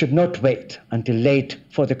 They should not wait until late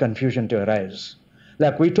for the confusion to arise.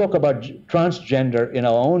 Like we talk about transgender in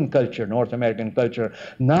our own culture, North American culture.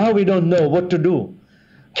 Now we don't know what to do.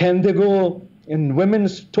 Can they go in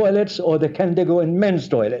women's toilets or can they go in men's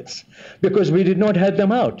toilets? Because we did not help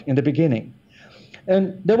them out in the beginning.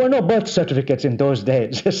 And there were no birth certificates in those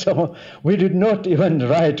days, so we did not even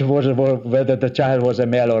write whether the child was a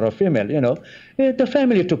male or a female, you know. The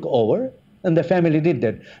family took over, and the family did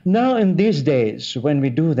that. Now, in these days, when we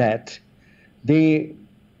do that, the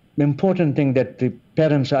important thing that the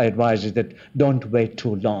parents are advised is that don't wait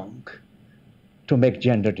too long to make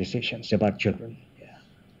gender decisions about children. Yeah.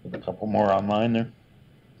 A couple more online there.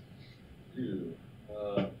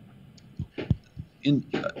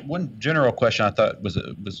 One general question I thought was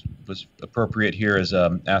appropriate here is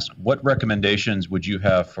ask what recommendations would you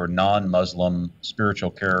have for non-Muslim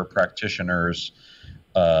spiritual care practitioners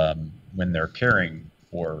when they're caring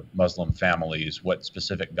for Muslim families? What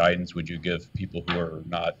specific guidance would you give people who are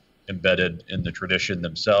not embedded in the tradition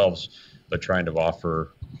themselves, but trying to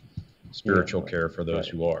offer spiritual care for those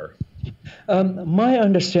who are? My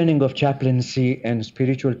understanding of chaplaincy and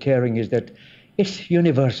spiritual caring is that it's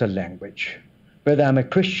universal language. Whether I'm a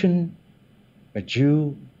Christian, a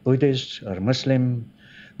Jew, Buddhist, or Muslim,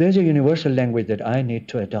 there's a universal language that I need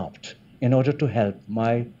to adopt in order to help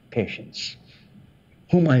my patients,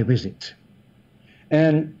 whom I visit.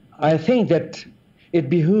 And I think that it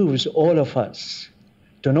behooves all of us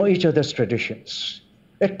to know each other's traditions.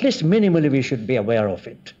 At least minimally we should be aware of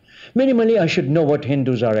it. Minimally I should know what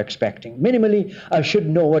Hindus are expecting. Minimally I should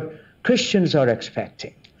know what Christians are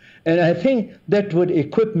expecting. And I think that would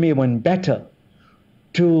equip me even better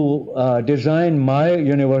to design my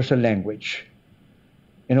universal language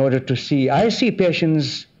in order to see. I see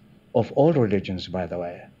patients of all religions, by the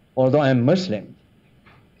way, although I'm Muslim.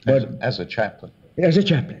 But as a chaplain. As a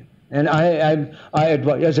chaplain. And I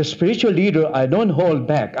advise, as a spiritual leader, I don't hold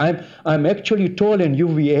back. I'm actually told in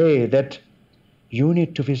UVA that you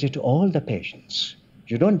need to visit all the patients.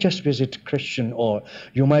 You don't just visit Christian, or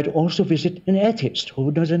you might also visit an atheist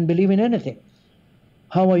who doesn't believe in anything.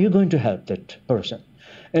 How are you going to help that person?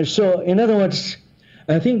 And so, in other words,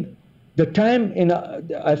 I think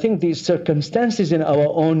I think the circumstances in our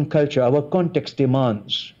own culture, our context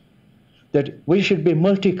demands that we should be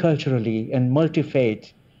multiculturally and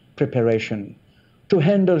multi-faith preparation to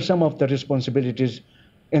handle some of the responsibilities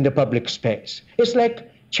in the public space. It's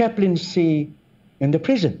like chaplaincy in the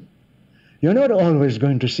prison. You're not always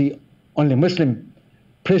going to see only Muslim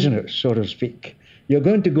prisoners, so to speak. You're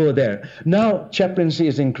going to go there. Now, chaplaincy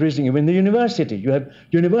is increasing. Even the university, you have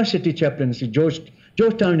university chaplaincy.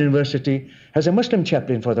 Georgetown University has a Muslim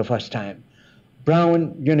chaplain for the first time.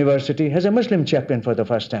 Brown University has a Muslim chaplain for the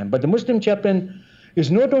first time. But the Muslim chaplain is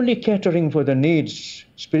not only catering for the needs,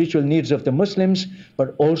 spiritual needs of the Muslims,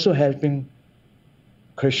 but also helping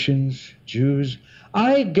Christians, Jews.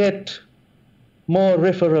 I get more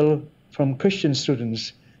referral from Christian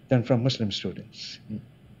students than from Muslim students.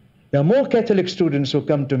 There are more Catholic students who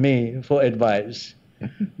come to me for advice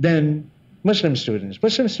than Muslim students.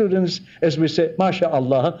 Muslim students, as we say,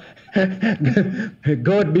 MashaAllah,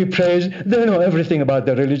 God be praised, they know everything about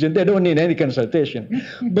their religion. They don't need any consultation.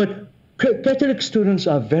 But Catholic students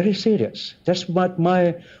are very serious. That's what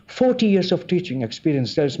my 40 years of teaching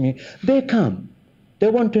experience tells me. They come, they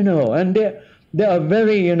want to know, and they are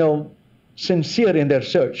very, sincere in their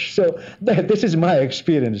search. So this is my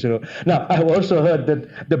experience. Now, I've also heard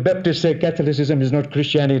that the Baptists say Catholicism is not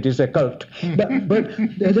Christianity, it's a cult. But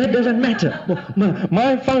that doesn't matter.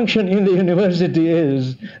 My function in the university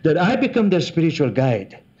is that I become their spiritual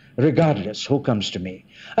guide, regardless who comes to me.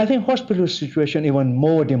 I think hospital situation even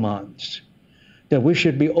more demands that we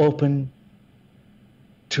should be open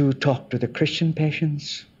to talk to the Christian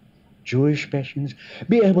patients, Jewish patients,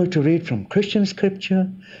 be able to read from Christian scripture,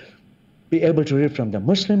 be able to read from the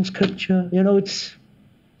Muslim scripture.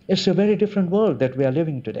 It's a very different world that we are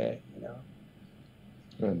living today.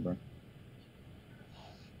 Go ahead, Brian.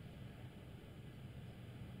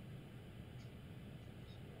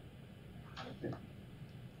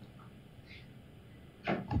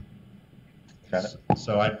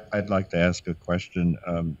 So I'd like to ask a question.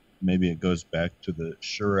 Maybe it goes back to the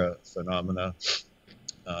Shura phenomena.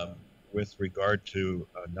 With regard to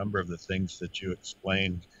a number of the things that you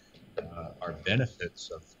explained are benefits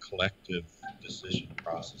of collective decision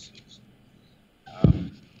processes.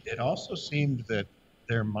 It also seemed that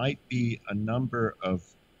there might be a number of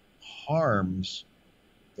harms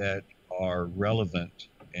that are relevant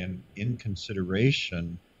and in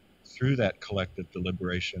consideration through that collective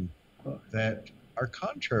deliberation that are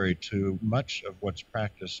contrary to much of what's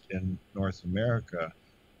practiced in North America.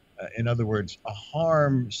 In other words, a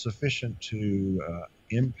harm sufficient to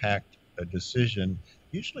impact a decision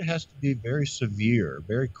usually has to be very severe,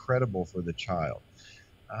 very credible for the child.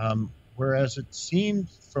 Whereas it seemed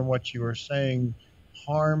from what you were saying,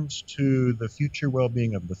 harms to the future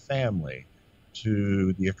well-being of the family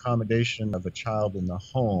to the accommodation of a child in the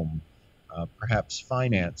home, perhaps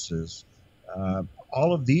finances.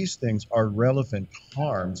 All of these things are relevant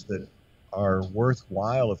harms that are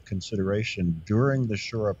worthwhile of consideration during the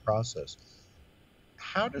Shura process.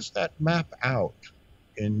 How does that map out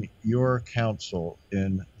in your counsel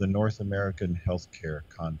in the North American healthcare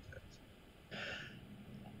context?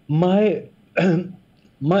 My,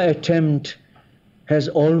 my attempt has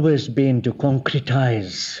always been to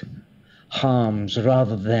concretize harms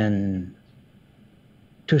rather than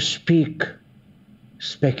to speak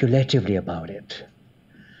speculatively about it.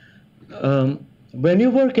 When you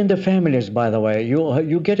work in the families, by the way,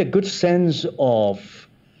 you get a good sense of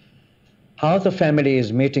how the family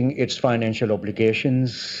is meeting its financial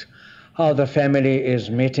obligations, how the family is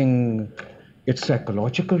meeting its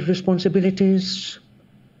psychological responsibilities.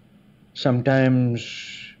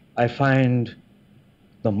 Sometimes I find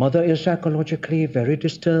the mother is psychologically very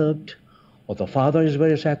disturbed, or the father is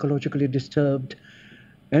very psychologically disturbed,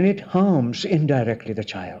 and it harms indirectly the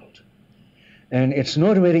child. And it's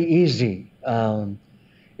not very easy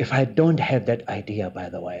if I don't have that idea, by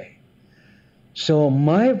the way. So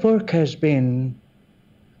my work has been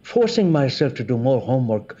forcing myself to do more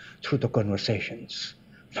homework through the conversations,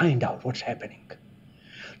 find out what's happening.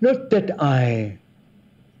 Not that I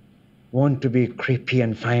want to be creepy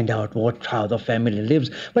and find out how the family lives,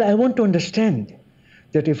 but I want to understand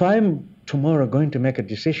that if I'm tomorrow going to make a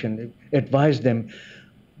decision, advise them,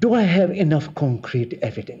 do I have enough concrete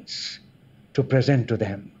evidence to present to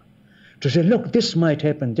them? To say, look, this might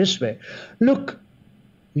happen this way. Look,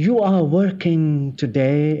 you are working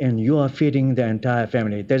today and you are feeding the entire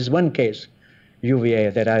family. There's one case,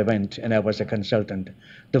 UVA, that I went and I was a consultant.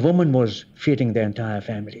 The woman was feeding the entire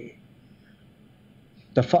family.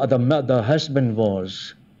 The husband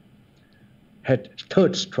had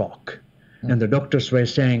third stroke, and the doctors were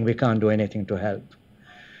saying we can't do anything to help.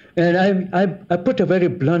 And I put a very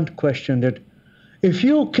blunt question that if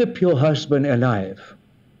you keep your husband alive,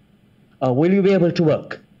 will you be able to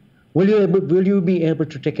work? Will you be able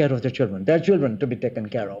to take care of the children? There are children to be taken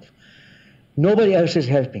care of. Nobody else is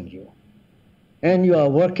helping you. And you are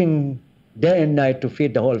working day and night to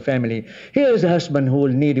feed the whole family. Here's a husband who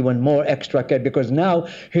will need even more extra care because now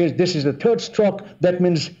this is the third stroke. That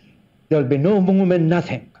means there will be no movement,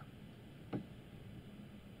 nothing.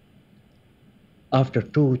 After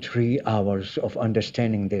 2-3 hours of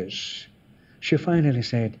understanding this, she finally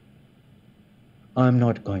said, I'm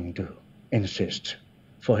not going to insist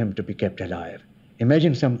for him to be kept alive.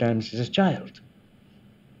 Imagine sometimes it's a child.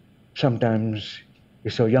 Sometimes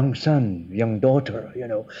it's a young son, young daughter,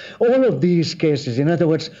 All of these cases, in other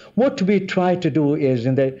words, what we try to do is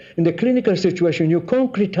in the clinical situation, you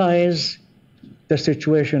concretize the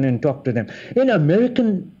situation and talk to them. In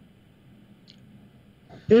American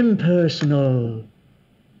impersonal,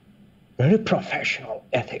 very professional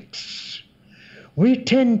ethics, we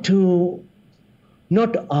tend to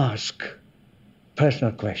not ask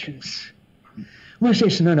personal questions. We say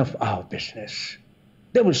it's none of our business.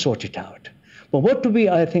 They will sort it out. But what we,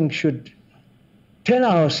 I think, should tell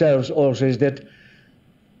ourselves also is that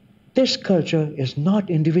this culture is not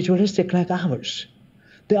individualistic like ours.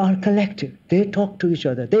 They are collective. They talk to each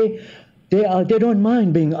other. They don't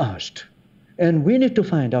mind being asked. And we need to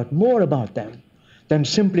find out more about them than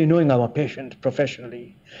simply knowing our patient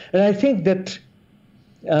professionally. And I think that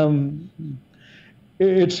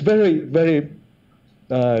it's very, very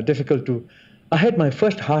difficult to... I had my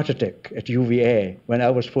first heart attack at UVA when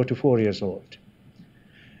I was 44 years old.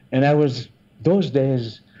 And those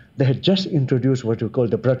days, they had just introduced what we call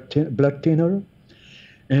the blood thinner.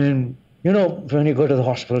 And, when you go to the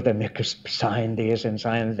hospital, they make us sign this and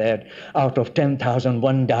sign that. Out of 10,000,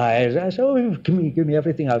 one dies. I said, oh, give me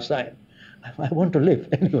everything, I'll sign. I want to live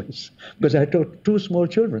anyways, because I taught 2 small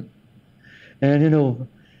children. And,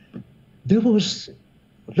 there was,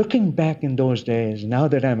 looking back in those days, now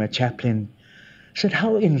that I'm a chaplain, I said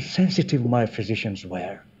how insensitive my physicians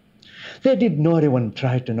were. They did not even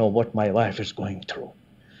try to know what my wife is going through.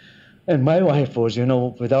 And my wife was,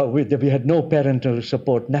 we had no parental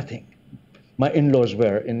support, nothing. My in-laws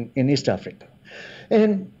were in East Africa.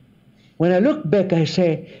 And when I look back, I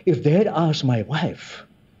say, if they had asked my wife,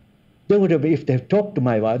 if they had talked to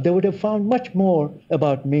my wife, they would have found much more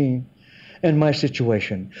about me and my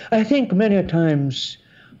situation. I think many times,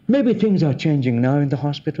 maybe things are changing now in the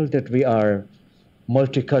hospital, that we are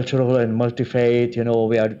multicultural and multi-faith,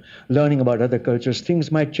 we are learning about other cultures,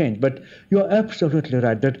 things might change. But you're absolutely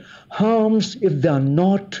right that harms, if they are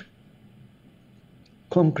not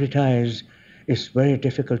concretized, is very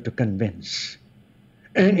difficult to convince.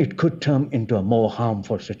 And it could turn into a more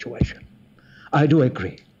harmful situation. I do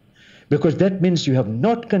agree. because that means you have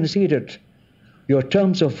not considered your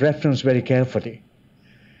terms of reference very carefully.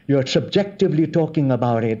 You are subjectively talking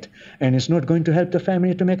about it, and it's not going to help the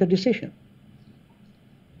family to make a decision.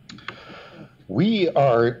 We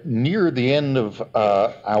are near the end of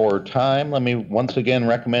our time. Let me once again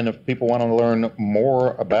recommend, if people want to learn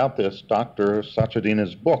more about this, Dr.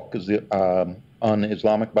 Sachedina's book is on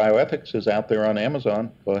Islamic bioethics is out there on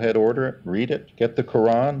Amazon. Go ahead, order it, read it, get the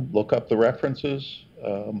Quran, look up the references,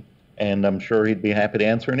 and I'm sure he'd be happy to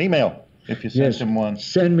answer an email if you sent him one.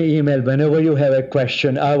 Send me email whenever you have a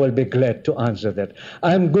question. I will be glad to answer that.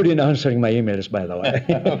 I'm good in answering my emails, by the way.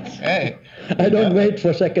 Okay. I don't wait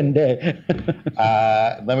for second day.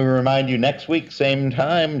 Let me remind you, next week, same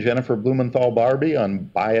time, Jennifer Blumenthal-Barbie on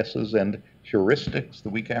biases and heuristics. The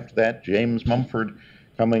week after that, James Mumford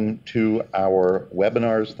coming to our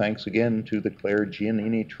webinars. Thanks again to the Claire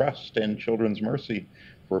Giannini Trust and Children's Mercy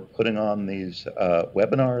for putting on these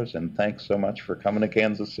webinars, and thanks so much for coming to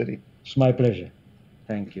Kansas City. It's my pleasure.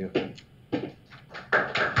 Thank you.